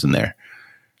 different numbers in there.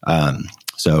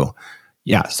 So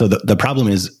the problem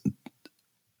is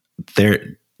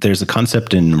there's a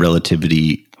concept in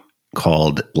relativity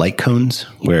called light cones,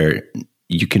 where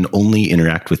you can only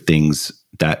interact with things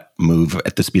that move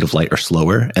at the speed of light or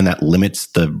slower, and that limits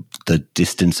the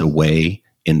distance away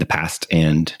in the past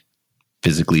and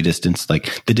physically distance,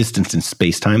 like the distance in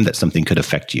space-time that something could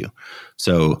affect you.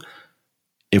 So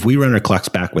if we run our clocks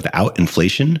back without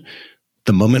inflation,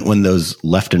 the moment when those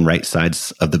left and right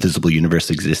sides of the visible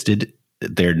universe existed,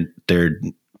 they're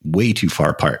way too far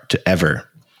apart to ever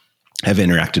have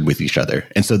interacted with each other.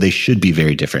 And so they should be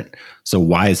very different. So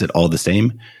why is it all the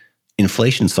same?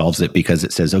 Inflation solves it because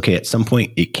it says, okay, at some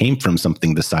point it came from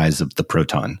something the size of the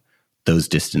proton, those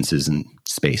distances in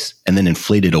space, and then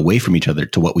inflated away from each other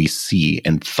to what we see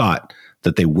and thought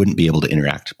that they wouldn't be able to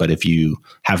interact. But if you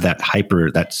have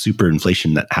that super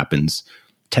inflation that happens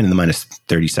 10 to the minus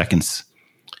 30 seconds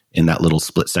in that little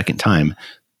split second time,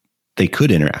 they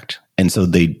could interact. And so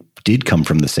they did come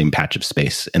from the same patch of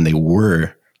space, and they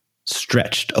were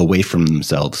stretched away from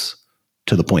themselves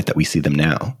to the point that we see them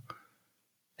now.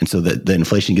 And so the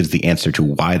inflation gives the answer to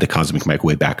why the cosmic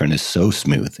microwave background is so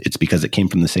smooth. It's because it came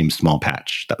from the same small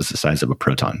patch that was the size of a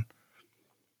proton.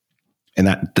 And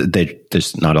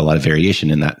there's not a lot of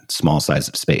variation in that small size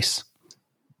of space.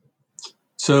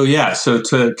 So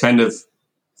to kind of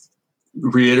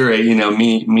reiterate,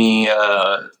 me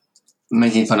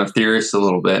making fun of theorists a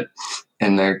little bit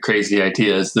and their crazy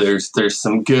ideas. There's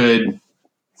some good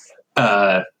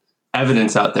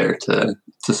evidence out there to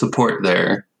support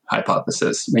their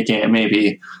hypothesis, making it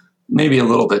maybe a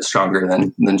little bit stronger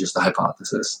than just a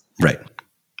hypothesis. Right.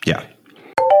 Yeah.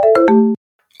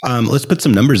 Let's put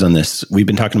some numbers on this. We've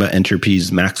been talking about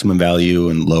entropy's maximum value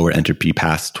and lower entropy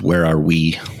past. Where are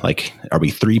we? Like, are we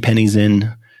 3 pennies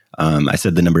in? I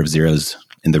said the number of zeros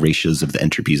and the ratios of the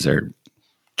entropies are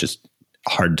just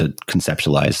hard to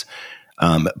conceptualize.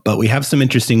 But we have some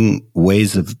interesting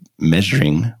ways of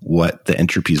measuring what the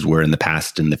entropies were in the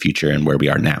past and the future and where we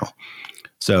are now.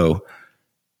 So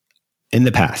in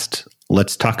the past,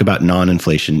 let's talk about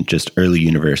non-inflation, just early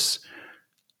universe.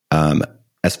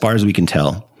 As far as we can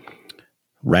tell,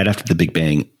 right after the Big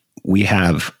Bang, we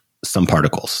have some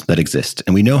particles that exist.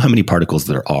 And we know how many particles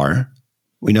there are.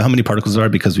 We know how many particles there are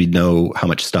because we know how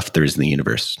much stuff there is in the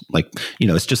universe. Like,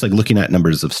 it's just like looking at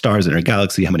numbers of stars in our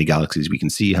galaxy, how many galaxies we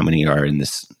can see, how many are in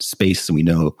this space. And we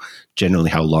know generally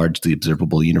how large the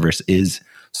observable universe is.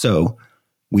 So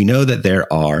we know that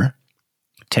there are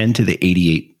 10 to the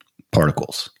 88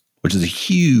 particles, which is a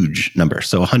huge number.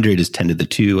 So 100 is 10 to the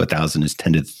 2, 1,000 is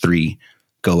 10 to the 3,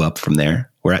 go up from there.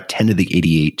 We're at 10 to the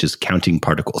 88 just counting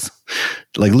particles,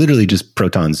 like literally just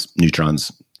protons,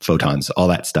 neutrons, photons, all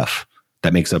that stuff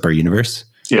that makes up our universe.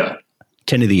 Yeah.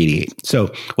 10 to the 88.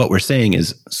 So what we're saying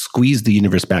is squeeze the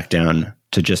universe back down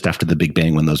to just after the Big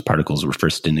Bang when those particles were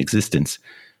first in existence.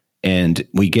 And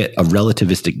we get a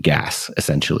relativistic gas,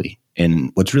 essentially.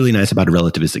 And what's really nice about a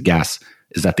relativistic gas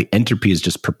is that the entropy is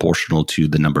just proportional to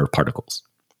the number of particles.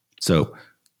 So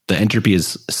the entropy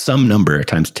is some number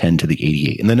times 10 to the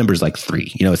 88. And the number is like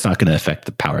 3. It's not going to affect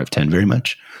the power of 10 very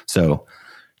much. So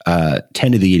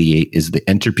 10 to the 88 is the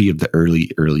entropy of the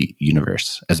early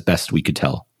universe, as best we could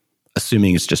tell,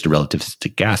 assuming it's just a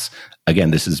relativistic gas.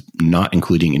 Again, this is not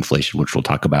including inflation, which we'll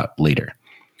talk about later.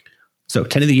 So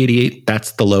 10 to the 88,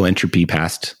 that's the low entropy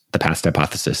past the past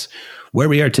hypothesis. Where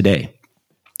we are today,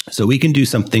 so we can do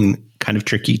something kind of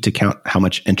tricky to count how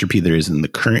much entropy there is in the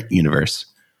current universe,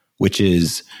 which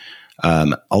is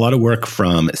a lot of work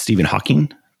from Stephen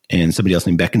Hawking and somebody else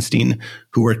named Bekenstein,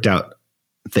 who worked out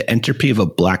the entropy of a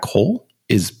black hole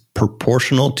is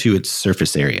proportional to its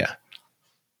surface area.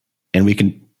 And we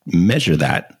can measure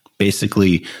that,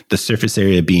 basically the surface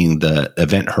area being the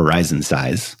event horizon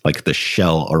size, like the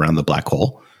shell around the black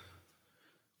hole.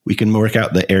 We can work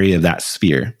out the area of that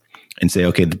sphere and say,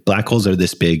 okay, the black holes are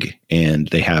this big and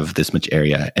they have this much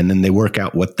area. And then they work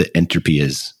out what the entropy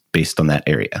is based on that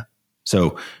area.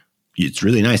 So it's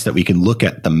really nice that we can look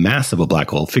at the mass of a black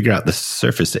hole, figure out the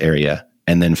surface area,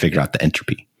 and then figure out the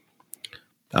entropy.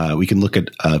 We can look at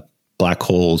black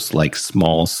holes like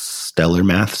small stellar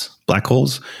mass black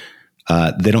holes.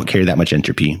 They don't carry that much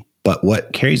entropy. But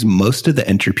what carries most of the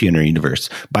entropy in our universe,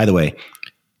 by the way,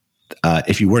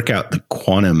 if you work out the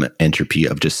quantum entropy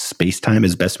of just space-time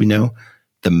as best we know,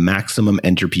 the maximum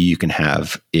entropy you can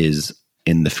have is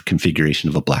in the configuration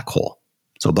of a black hole.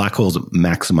 So black holes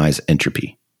maximize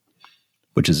entropy,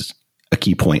 which is a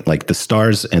key point. Like the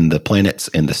stars and the planets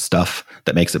and the stuff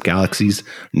that makes up galaxies,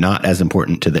 not as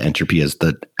important to the entropy as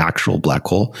the actual black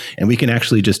hole. And we can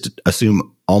actually just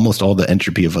assume almost all the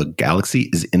entropy of a galaxy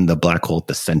is in the black hole at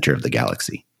the center of the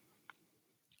galaxy.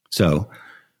 So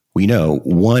we know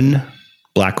one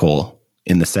black hole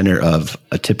in the center of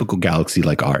a typical galaxy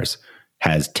like ours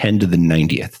has 10 to the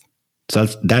 90th. So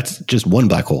that's just one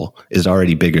black hole is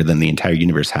already bigger than the entire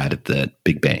universe had at the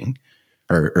Big Bang,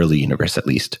 or early universe at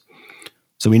least.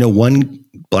 So we know one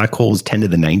black hole is 10 to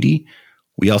the 90.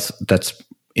 That's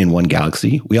in one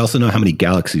galaxy. We also know how many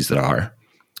galaxies there are.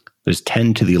 There's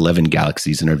 10 to the 11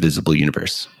 galaxies in our visible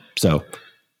universe. So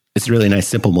it's a really nice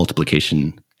simple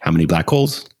multiplication. How many black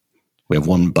holes? We have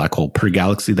one black hole per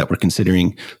galaxy that we're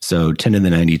considering. So 10 to the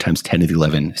 90 times 10 to the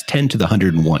 11 is 10 to the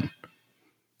 101.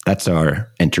 That's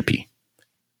our entropy.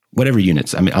 Whatever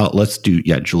units. Let's do,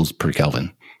 joules per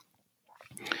Kelvin.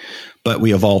 But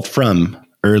we evolved from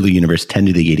early universe 10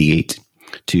 to the 88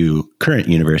 to current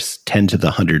universe 10 to the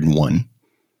 101.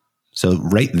 So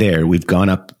right there, we've gone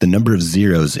up. The number of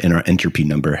zeros in our entropy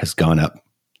number has gone up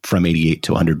from 88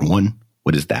 to 101.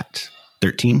 What is that?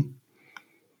 13?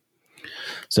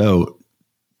 So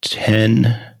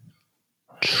 10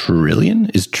 trillion?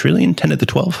 Is trillion 10 to the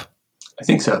 12? I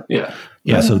think so, yeah.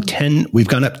 Yeah, so we've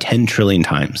gone up 10 trillion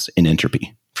times in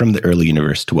entropy from the early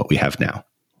universe to what we have now.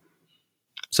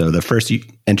 So the first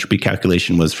entropy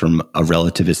calculation was from a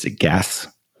relativistic gas,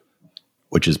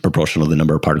 which is proportional to the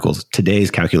number of particles. Today's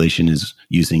calculation is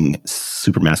using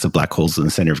supermassive black holes in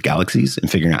the center of galaxies and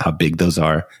figuring out how big those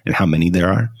are and how many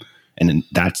there are. And then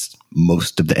that's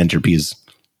most of the entropy is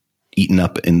eaten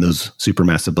up in those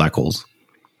supermassive black holes.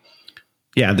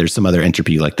 Yeah, there's some other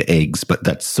entropy like the eggs, but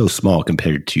that's so small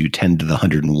compared to 10 to the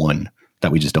 101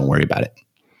 that we just don't worry about it.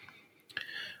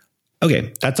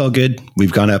 Okay, that's all good.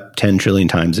 We've gone up 10 trillion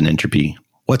times in entropy.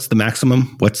 What's the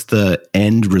maximum? What's the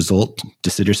end result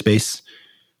de Sitter space?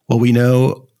 Well, we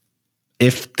know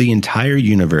if the entire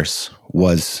universe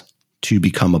was to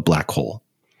become a black hole,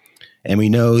 and we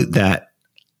know that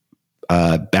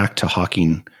back to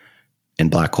Hawking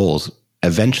and black holes,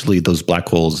 eventually those black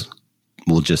holes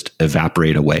will just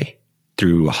evaporate away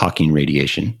through Hawking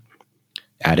radiation,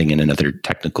 adding in another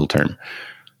technical term.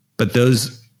 But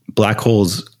those black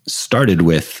holes started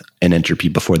with an entropy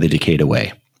before they decayed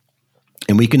away.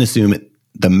 And we can assume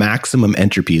the maximum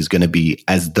entropy is going to be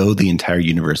as though the entire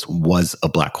universe was a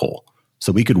black hole.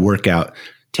 So we could work out,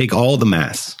 take all the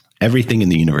mass, everything in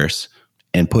the universe,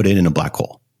 and put it in a black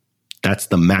hole. That's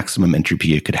the maximum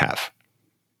entropy it could have.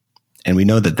 And we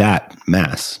know that that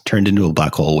mass turned into a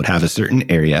black hole would have a certain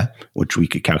area, which we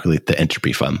could calculate the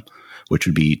entropy from, which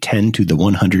would be 10 to the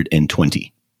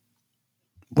 120,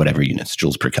 whatever units,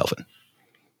 joules per Kelvin.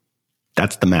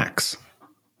 That's the max.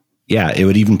 Yeah, it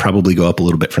would even probably go up a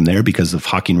little bit from there because of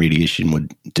Hawking radiation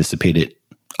would dissipate it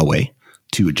away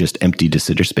to just empty de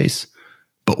Sitter space.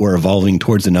 But we're evolving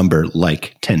towards a number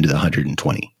like 10 to the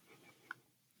 120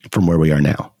 from where we are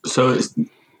now. So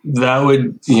that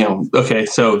would, okay,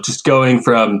 so just going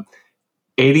from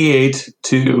 88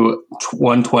 to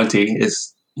 120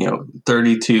 is,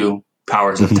 32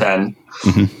 powers of 10.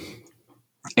 Mm-hmm.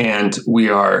 And we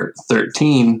are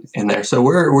 13 in there. So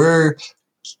we're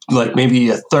like maybe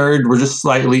a third. We're just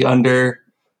slightly under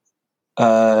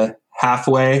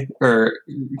halfway or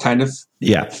kind of.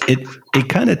 Yeah,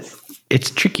 it's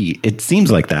tricky. It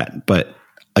seems like that. But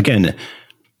again,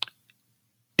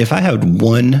 if I had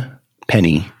one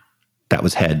penny that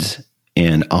was heads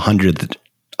and 100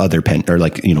 other pennies, or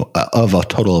of a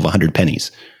total of 100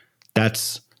 pennies,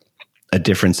 that's a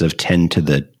difference of 10 to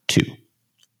the 2.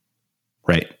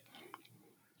 Right?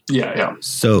 Yeah.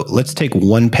 So let's take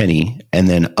one penny, and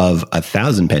then of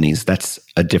 1,000 pennies, that's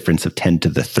a difference of 10 to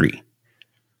the 3.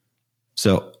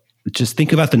 So just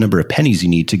think about the number of pennies you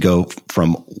need to go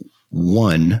from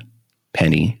 1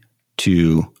 penny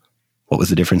to, what was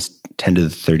the difference? 10 to the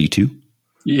 32?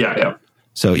 Yeah.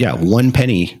 So yeah, 1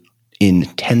 penny in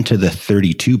 10 to the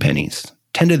 32 pennies.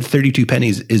 10 to the 32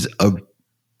 pennies is a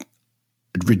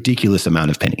ridiculous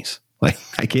amount of pennies. Like,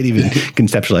 I can't even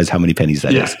conceptualize how many pennies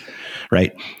that is,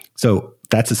 right? So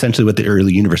that's essentially what the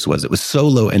early universe was. It was so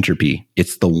low entropy.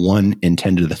 It's the 1 in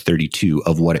 10 to the 32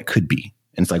 of what it could be.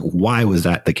 And it's like, why was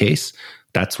that the case?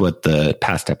 That's what the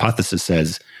past hypothesis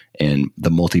says. And the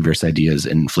multiverse ideas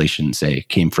and inflation say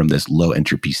came from this low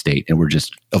entropy state. And we're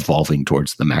just evolving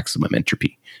towards the maximum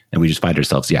entropy. And we just find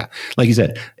ourselves, like you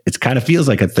said, it kind of feels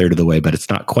like a third of the way, but it's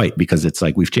not quite, because it's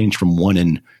like we've changed from 1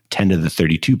 in 10 to the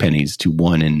 32 pennies to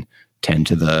 1 in 10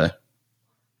 to the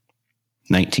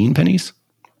 19 pennies.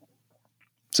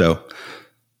 So,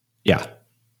 yeah.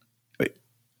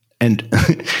 And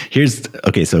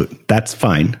so that's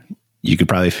fine. You could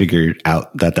probably figure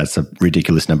out that that's a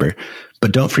ridiculous number.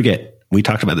 But don't forget, we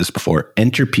talked about this before.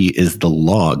 Entropy is the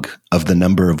log of the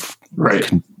number of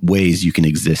ways you can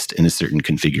exist in a certain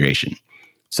configuration.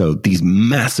 So these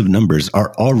massive numbers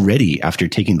are already after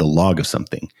taking the log of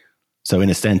something. So in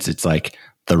a sense, it's like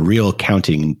the real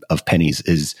counting of pennies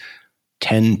is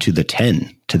 10 to the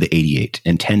 10 to the 88,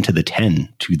 and 10 to the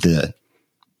 10 to the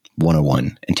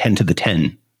 101, and 10 to the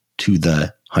 10 to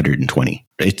the 120.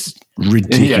 It's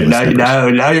ridiculous.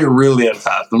 Now you're really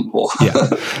unfathomable.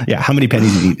 Yeah. How many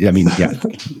pennies do you need? I mean,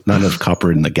 not enough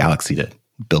copper in the galaxy to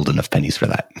build enough pennies for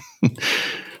that.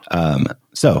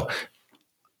 So,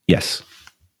 yes,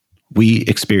 we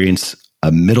experience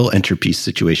a middle entropy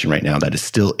situation right now that is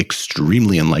still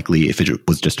extremely unlikely if it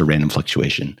was just a random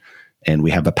fluctuation. And we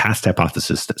have a past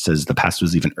hypothesis that says the past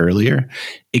was even earlier.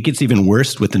 It gets even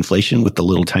worse with inflation, with the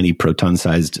little tiny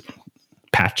proton-sized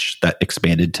patch that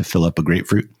expanded to fill up a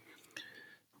grapefruit.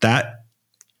 That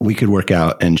we could work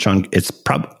out. And Sean, it's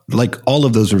probably like all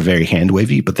of those were very hand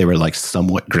wavy, but they were like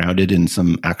somewhat grounded in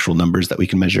some actual numbers that we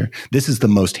can measure. This is the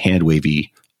most hand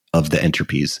wavy of the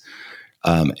entropies.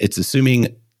 It's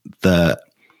assuming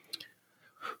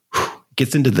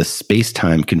gets into the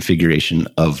space-time configuration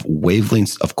of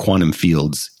wavelengths of quantum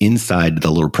fields inside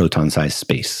the little proton-sized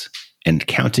space. and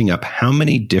counting up how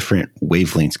many different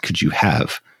wavelengths could you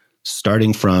have,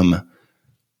 starting from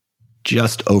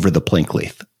just over the Planck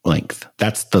length.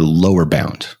 That's the lower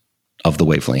bound of the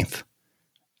wavelength.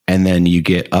 And then you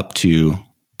get up to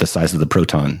the size of the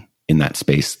proton in that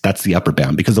space. That's the upper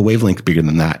bound, because a wavelength bigger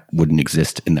than that wouldn't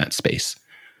exist in that space.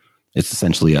 It's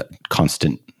essentially a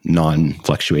constant,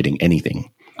 non-fluctuating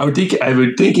anything. I would think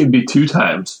it'd be 2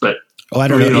 times, but I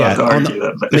don't know.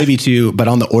 Yeah, maybe 2, but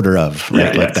on the order of,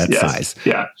 right? Yeah, like that size.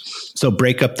 Yeah. So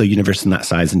break up the universe in that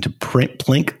size into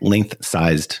Planck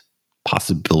length-sized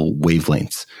possible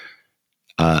wavelengths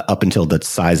up until the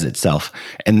size itself.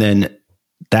 And then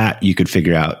that you could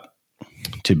figure out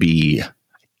to be,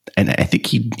 and I think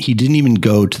he didn't even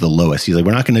go to the lowest. He's like,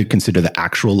 we're not going to consider the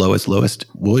actual lowest.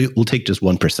 We'll take just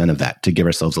 1% of that to give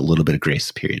ourselves a little bit of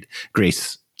grace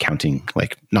counting,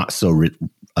 like not so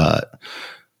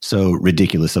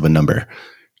ridiculous of a number.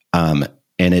 And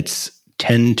it's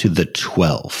 10 to the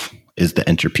 12 is the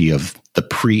entropy of the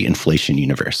pre-inflation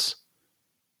universe.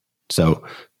 So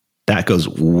that goes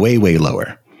way, way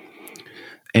lower.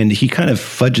 And he kind of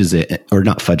fudges it, or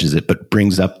not fudges it, but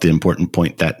brings up the important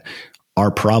point that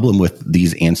our problem with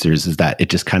these answers is that it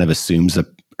just kind of assumes a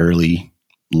early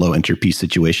low entropy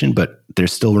situation, but there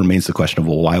still remains the question of,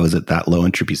 well, why was it that low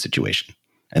entropy situation?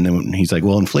 And then he's like,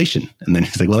 well, inflation. And then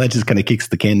he's like, well, that just kind of kicks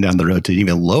the can down the road to an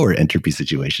even lower entropy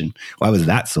situation. Why was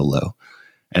that so low?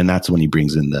 And that's when he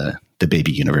brings in the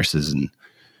baby universes and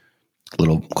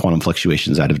little quantum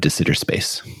fluctuations out of de Sitter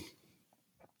space,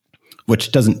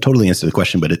 which doesn't totally answer the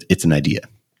question, but it's an idea.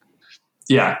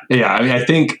 Yeah. I mean, I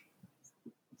think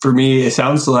for me, it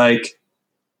sounds like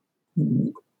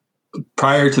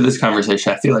prior to this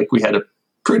conversation, I feel like we had a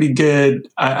pretty good,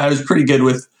 I was pretty good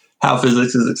with how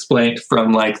physics is explained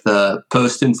from like the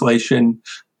post-inflation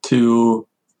to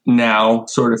now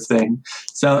sort of thing.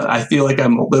 So I feel like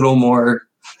I'm a little more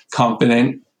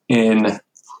confident in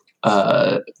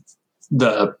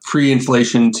the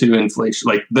pre-inflation to inflation,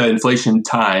 like the inflation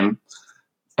time.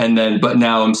 And then, but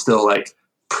now I'm still like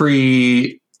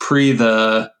pre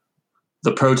the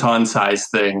proton size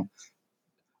thing.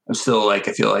 I'm still like,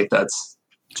 I feel like that's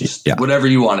just whatever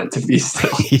you want it to be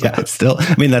still. Yeah, still.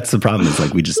 I mean, that's the problem, is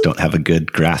like we just don't have a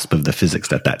good grasp of the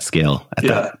physics at that scale,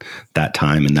 at that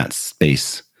time and that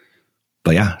space.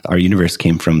 But yeah, our universe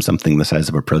came from something the size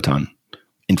of a proton,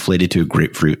 inflated to a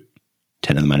grapefruit,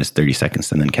 10 to the minus 30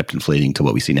 seconds, and then kept inflating to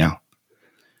what we see now.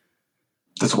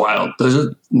 That's wild. There's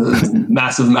a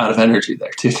massive amount of energy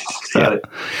there too.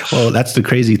 Well, that's the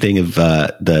crazy thing of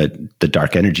the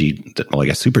dark energy. Well, I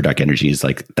guess super dark energy is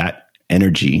like that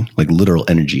energy, like literal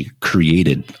energy,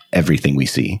 created everything we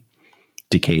see,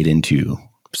 decayed into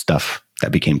stuff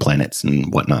that became planets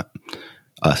and whatnot,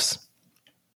 us.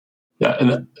 Yeah,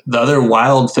 and the other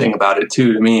wild thing about it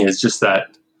too, to me, is just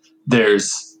that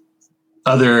there's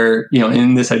other,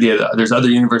 in this idea that there's other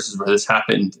universes where this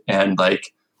happened, and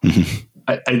like.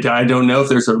 I don't know if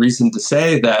there's a reason to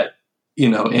say that,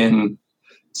 in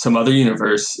some other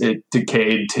universe, it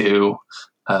decayed to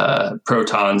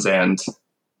protons and,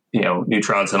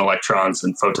 neutrons and electrons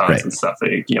and photons and stuff.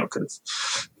 They, could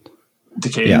have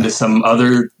decayed into some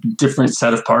other different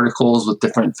set of particles with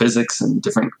different physics and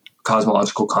different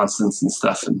cosmological constants and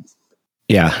stuff. And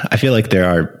yeah, I feel like there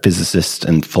are physicists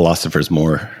and philosophers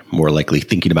more likely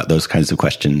thinking about those kinds of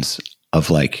questions of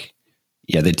like,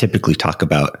 they typically talk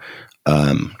about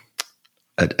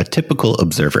a typical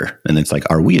observer. And it's like,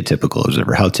 are we a typical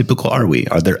observer? How typical are we?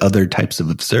 Are there other types of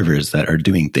observers that are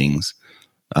doing things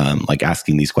like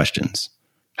asking these questions?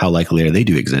 How likely are they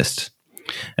to exist?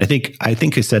 I think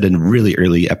I said in a really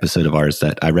early episode of ours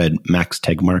that I read Max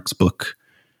Tegmark's book,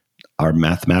 Our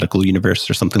Mathematical Universe,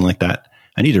 or something like that.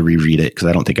 I need to reread it because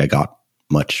I don't think I got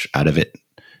much out of it.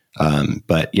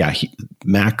 But yeah,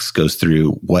 Max goes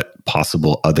through what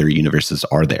possible other universes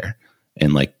are there.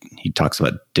 And like, he talks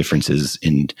about differences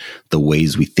in the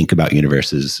ways we think about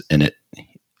universes. And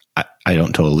I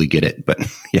don't totally get it, but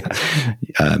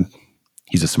yeah,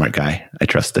 he's a smart guy. I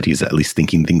trust that he's at least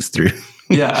thinking things through.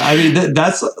 Yeah. I mean,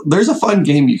 there's a fun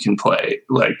game you can play,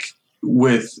 like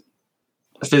with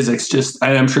physics,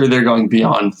 and I'm sure they're going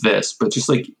beyond this, but just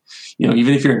like,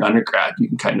 even if you're an undergrad, you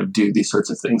can kind of do these sorts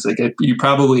of things. Like you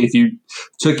probably, if you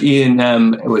took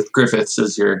E&M with Griffiths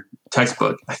as your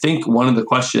textbook, I think one of the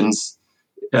questions,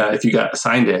 if you got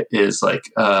assigned it, is like,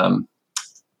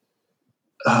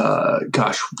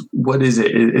 what is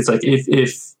it? It's like,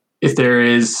 if there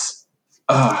is,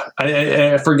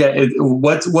 I forget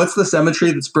what's the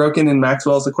symmetry that's broken in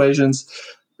Maxwell's equations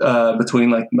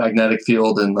between like magnetic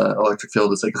field and the electric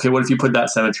field. It's like, okay, what if you put that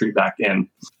symmetry back in?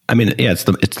 I mean, yeah, it's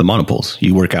the monopoles.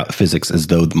 You work out physics as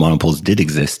though the monopoles did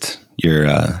exist. your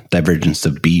divergence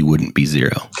of B wouldn't be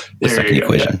zero. The second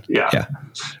equation. Yeah.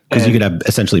 Because you could have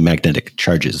essentially magnetic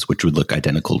charges, which would look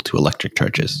identical to electric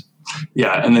charges.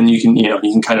 Yeah. And then you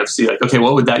can kind of see like, okay,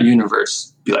 what would that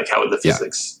universe be like? How would the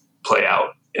physics play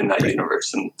out in that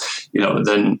universe? And,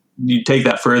 then you take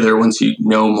that further once you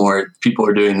know more. People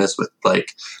are doing this with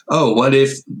like, oh, what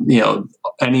if,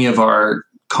 any of our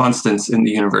constants in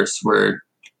the universe were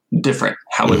different?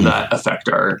 How would that affect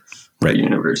our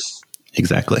universe?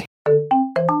 Exactly.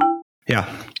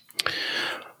 Yeah.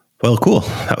 Well, cool.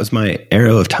 That was my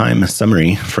Arrow of Time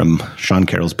summary from Sean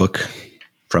Carroll's book,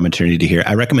 From Eternity to Here.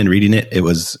 I recommend reading it. It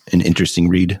was an interesting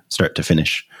read, start to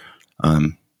finish.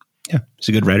 He's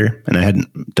a good writer, and I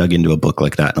hadn't dug into a book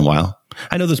like that in a while.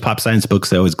 I know those pop science books,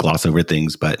 they always gloss over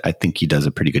things, but I think he does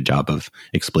a pretty good job of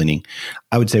explaining.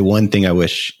 I would say one thing I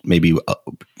wish maybe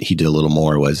he did a little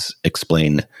more was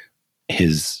explain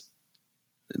his,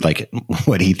 like,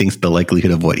 what he thinks the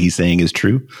likelihood of what he's saying is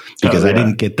true, because I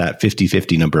didn't get that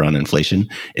 50-50 number on inflation.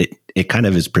 It kind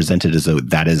of is presented as though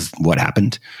that is what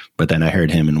happened. But then I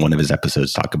heard him in one of his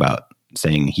episodes talk about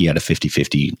saying he had a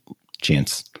 50-50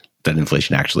 chance that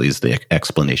inflation actually is the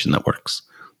explanation that works.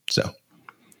 So,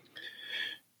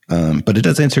 but it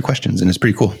does answer questions and it's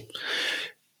pretty cool.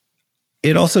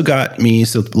 It also got me,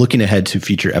 so looking ahead to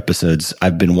future episodes,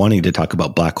 I've been wanting to talk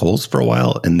about black holes for a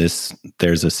while. And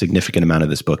there's a significant amount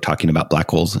of this book talking about black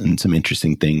holes and some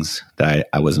interesting things that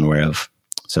I wasn't aware of.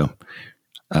 So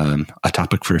a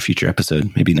topic for a future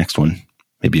episode, maybe next one,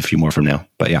 maybe a few more from now.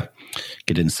 But yeah,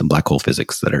 get into some black hole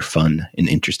physics that are fun and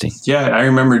interesting. Yeah, I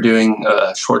remember doing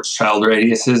Schwarzschild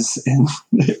radiuses in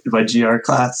my GR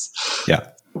class.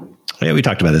 Yeah, we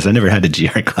talked about this. I never had a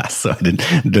GR class, so I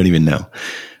don't even know.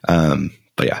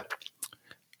 But yeah,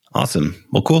 awesome.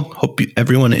 Well, cool. Hope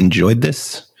everyone enjoyed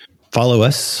this. Follow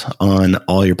us on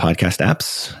all your podcast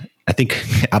apps. I think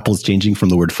Apple's changing from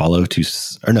the word follow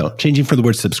changing from the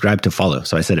word subscribe to follow.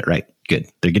 So I said it right. Good.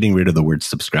 They're getting rid of the word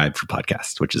subscribe for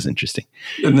podcast, which is interesting.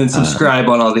 And then subscribe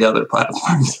on all the other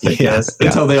platforms, I guess,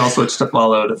 until they all switch to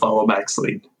follow Max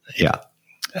Lead. Yeah.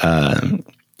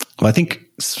 Well, I think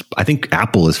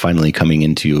Apple is finally coming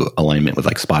into alignment with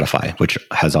like Spotify, which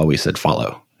has always said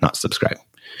follow, not subscribe.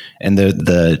 And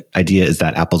the idea is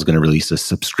that Apple's going to release a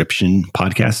subscription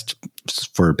podcast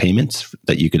for payments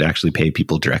that you could actually pay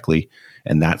people directly.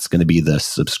 And that's going to be the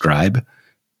subscribe,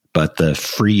 but the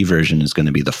free version is going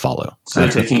to be the follow. So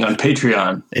they're taking on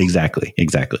Patreon. Exactly.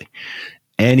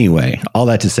 Anyway, all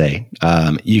that to say,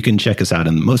 you can check us out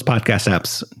on most podcast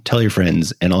apps, tell your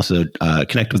friends, and also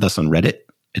connect with us on Reddit.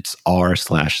 It's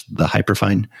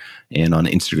r/thehyperfine, and on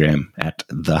Instagram at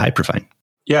thehyperfine.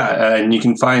 Yeah, and you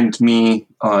can find me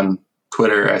on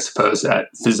Twitter, I suppose, at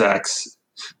Physax,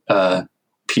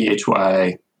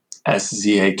 PHYSZAKS.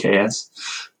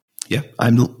 Yeah,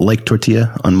 I'm like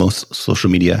Tortilla on most social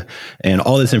media, and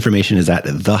all this information is at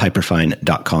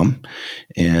thehyperfine.com.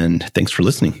 And thanks for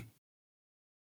listening.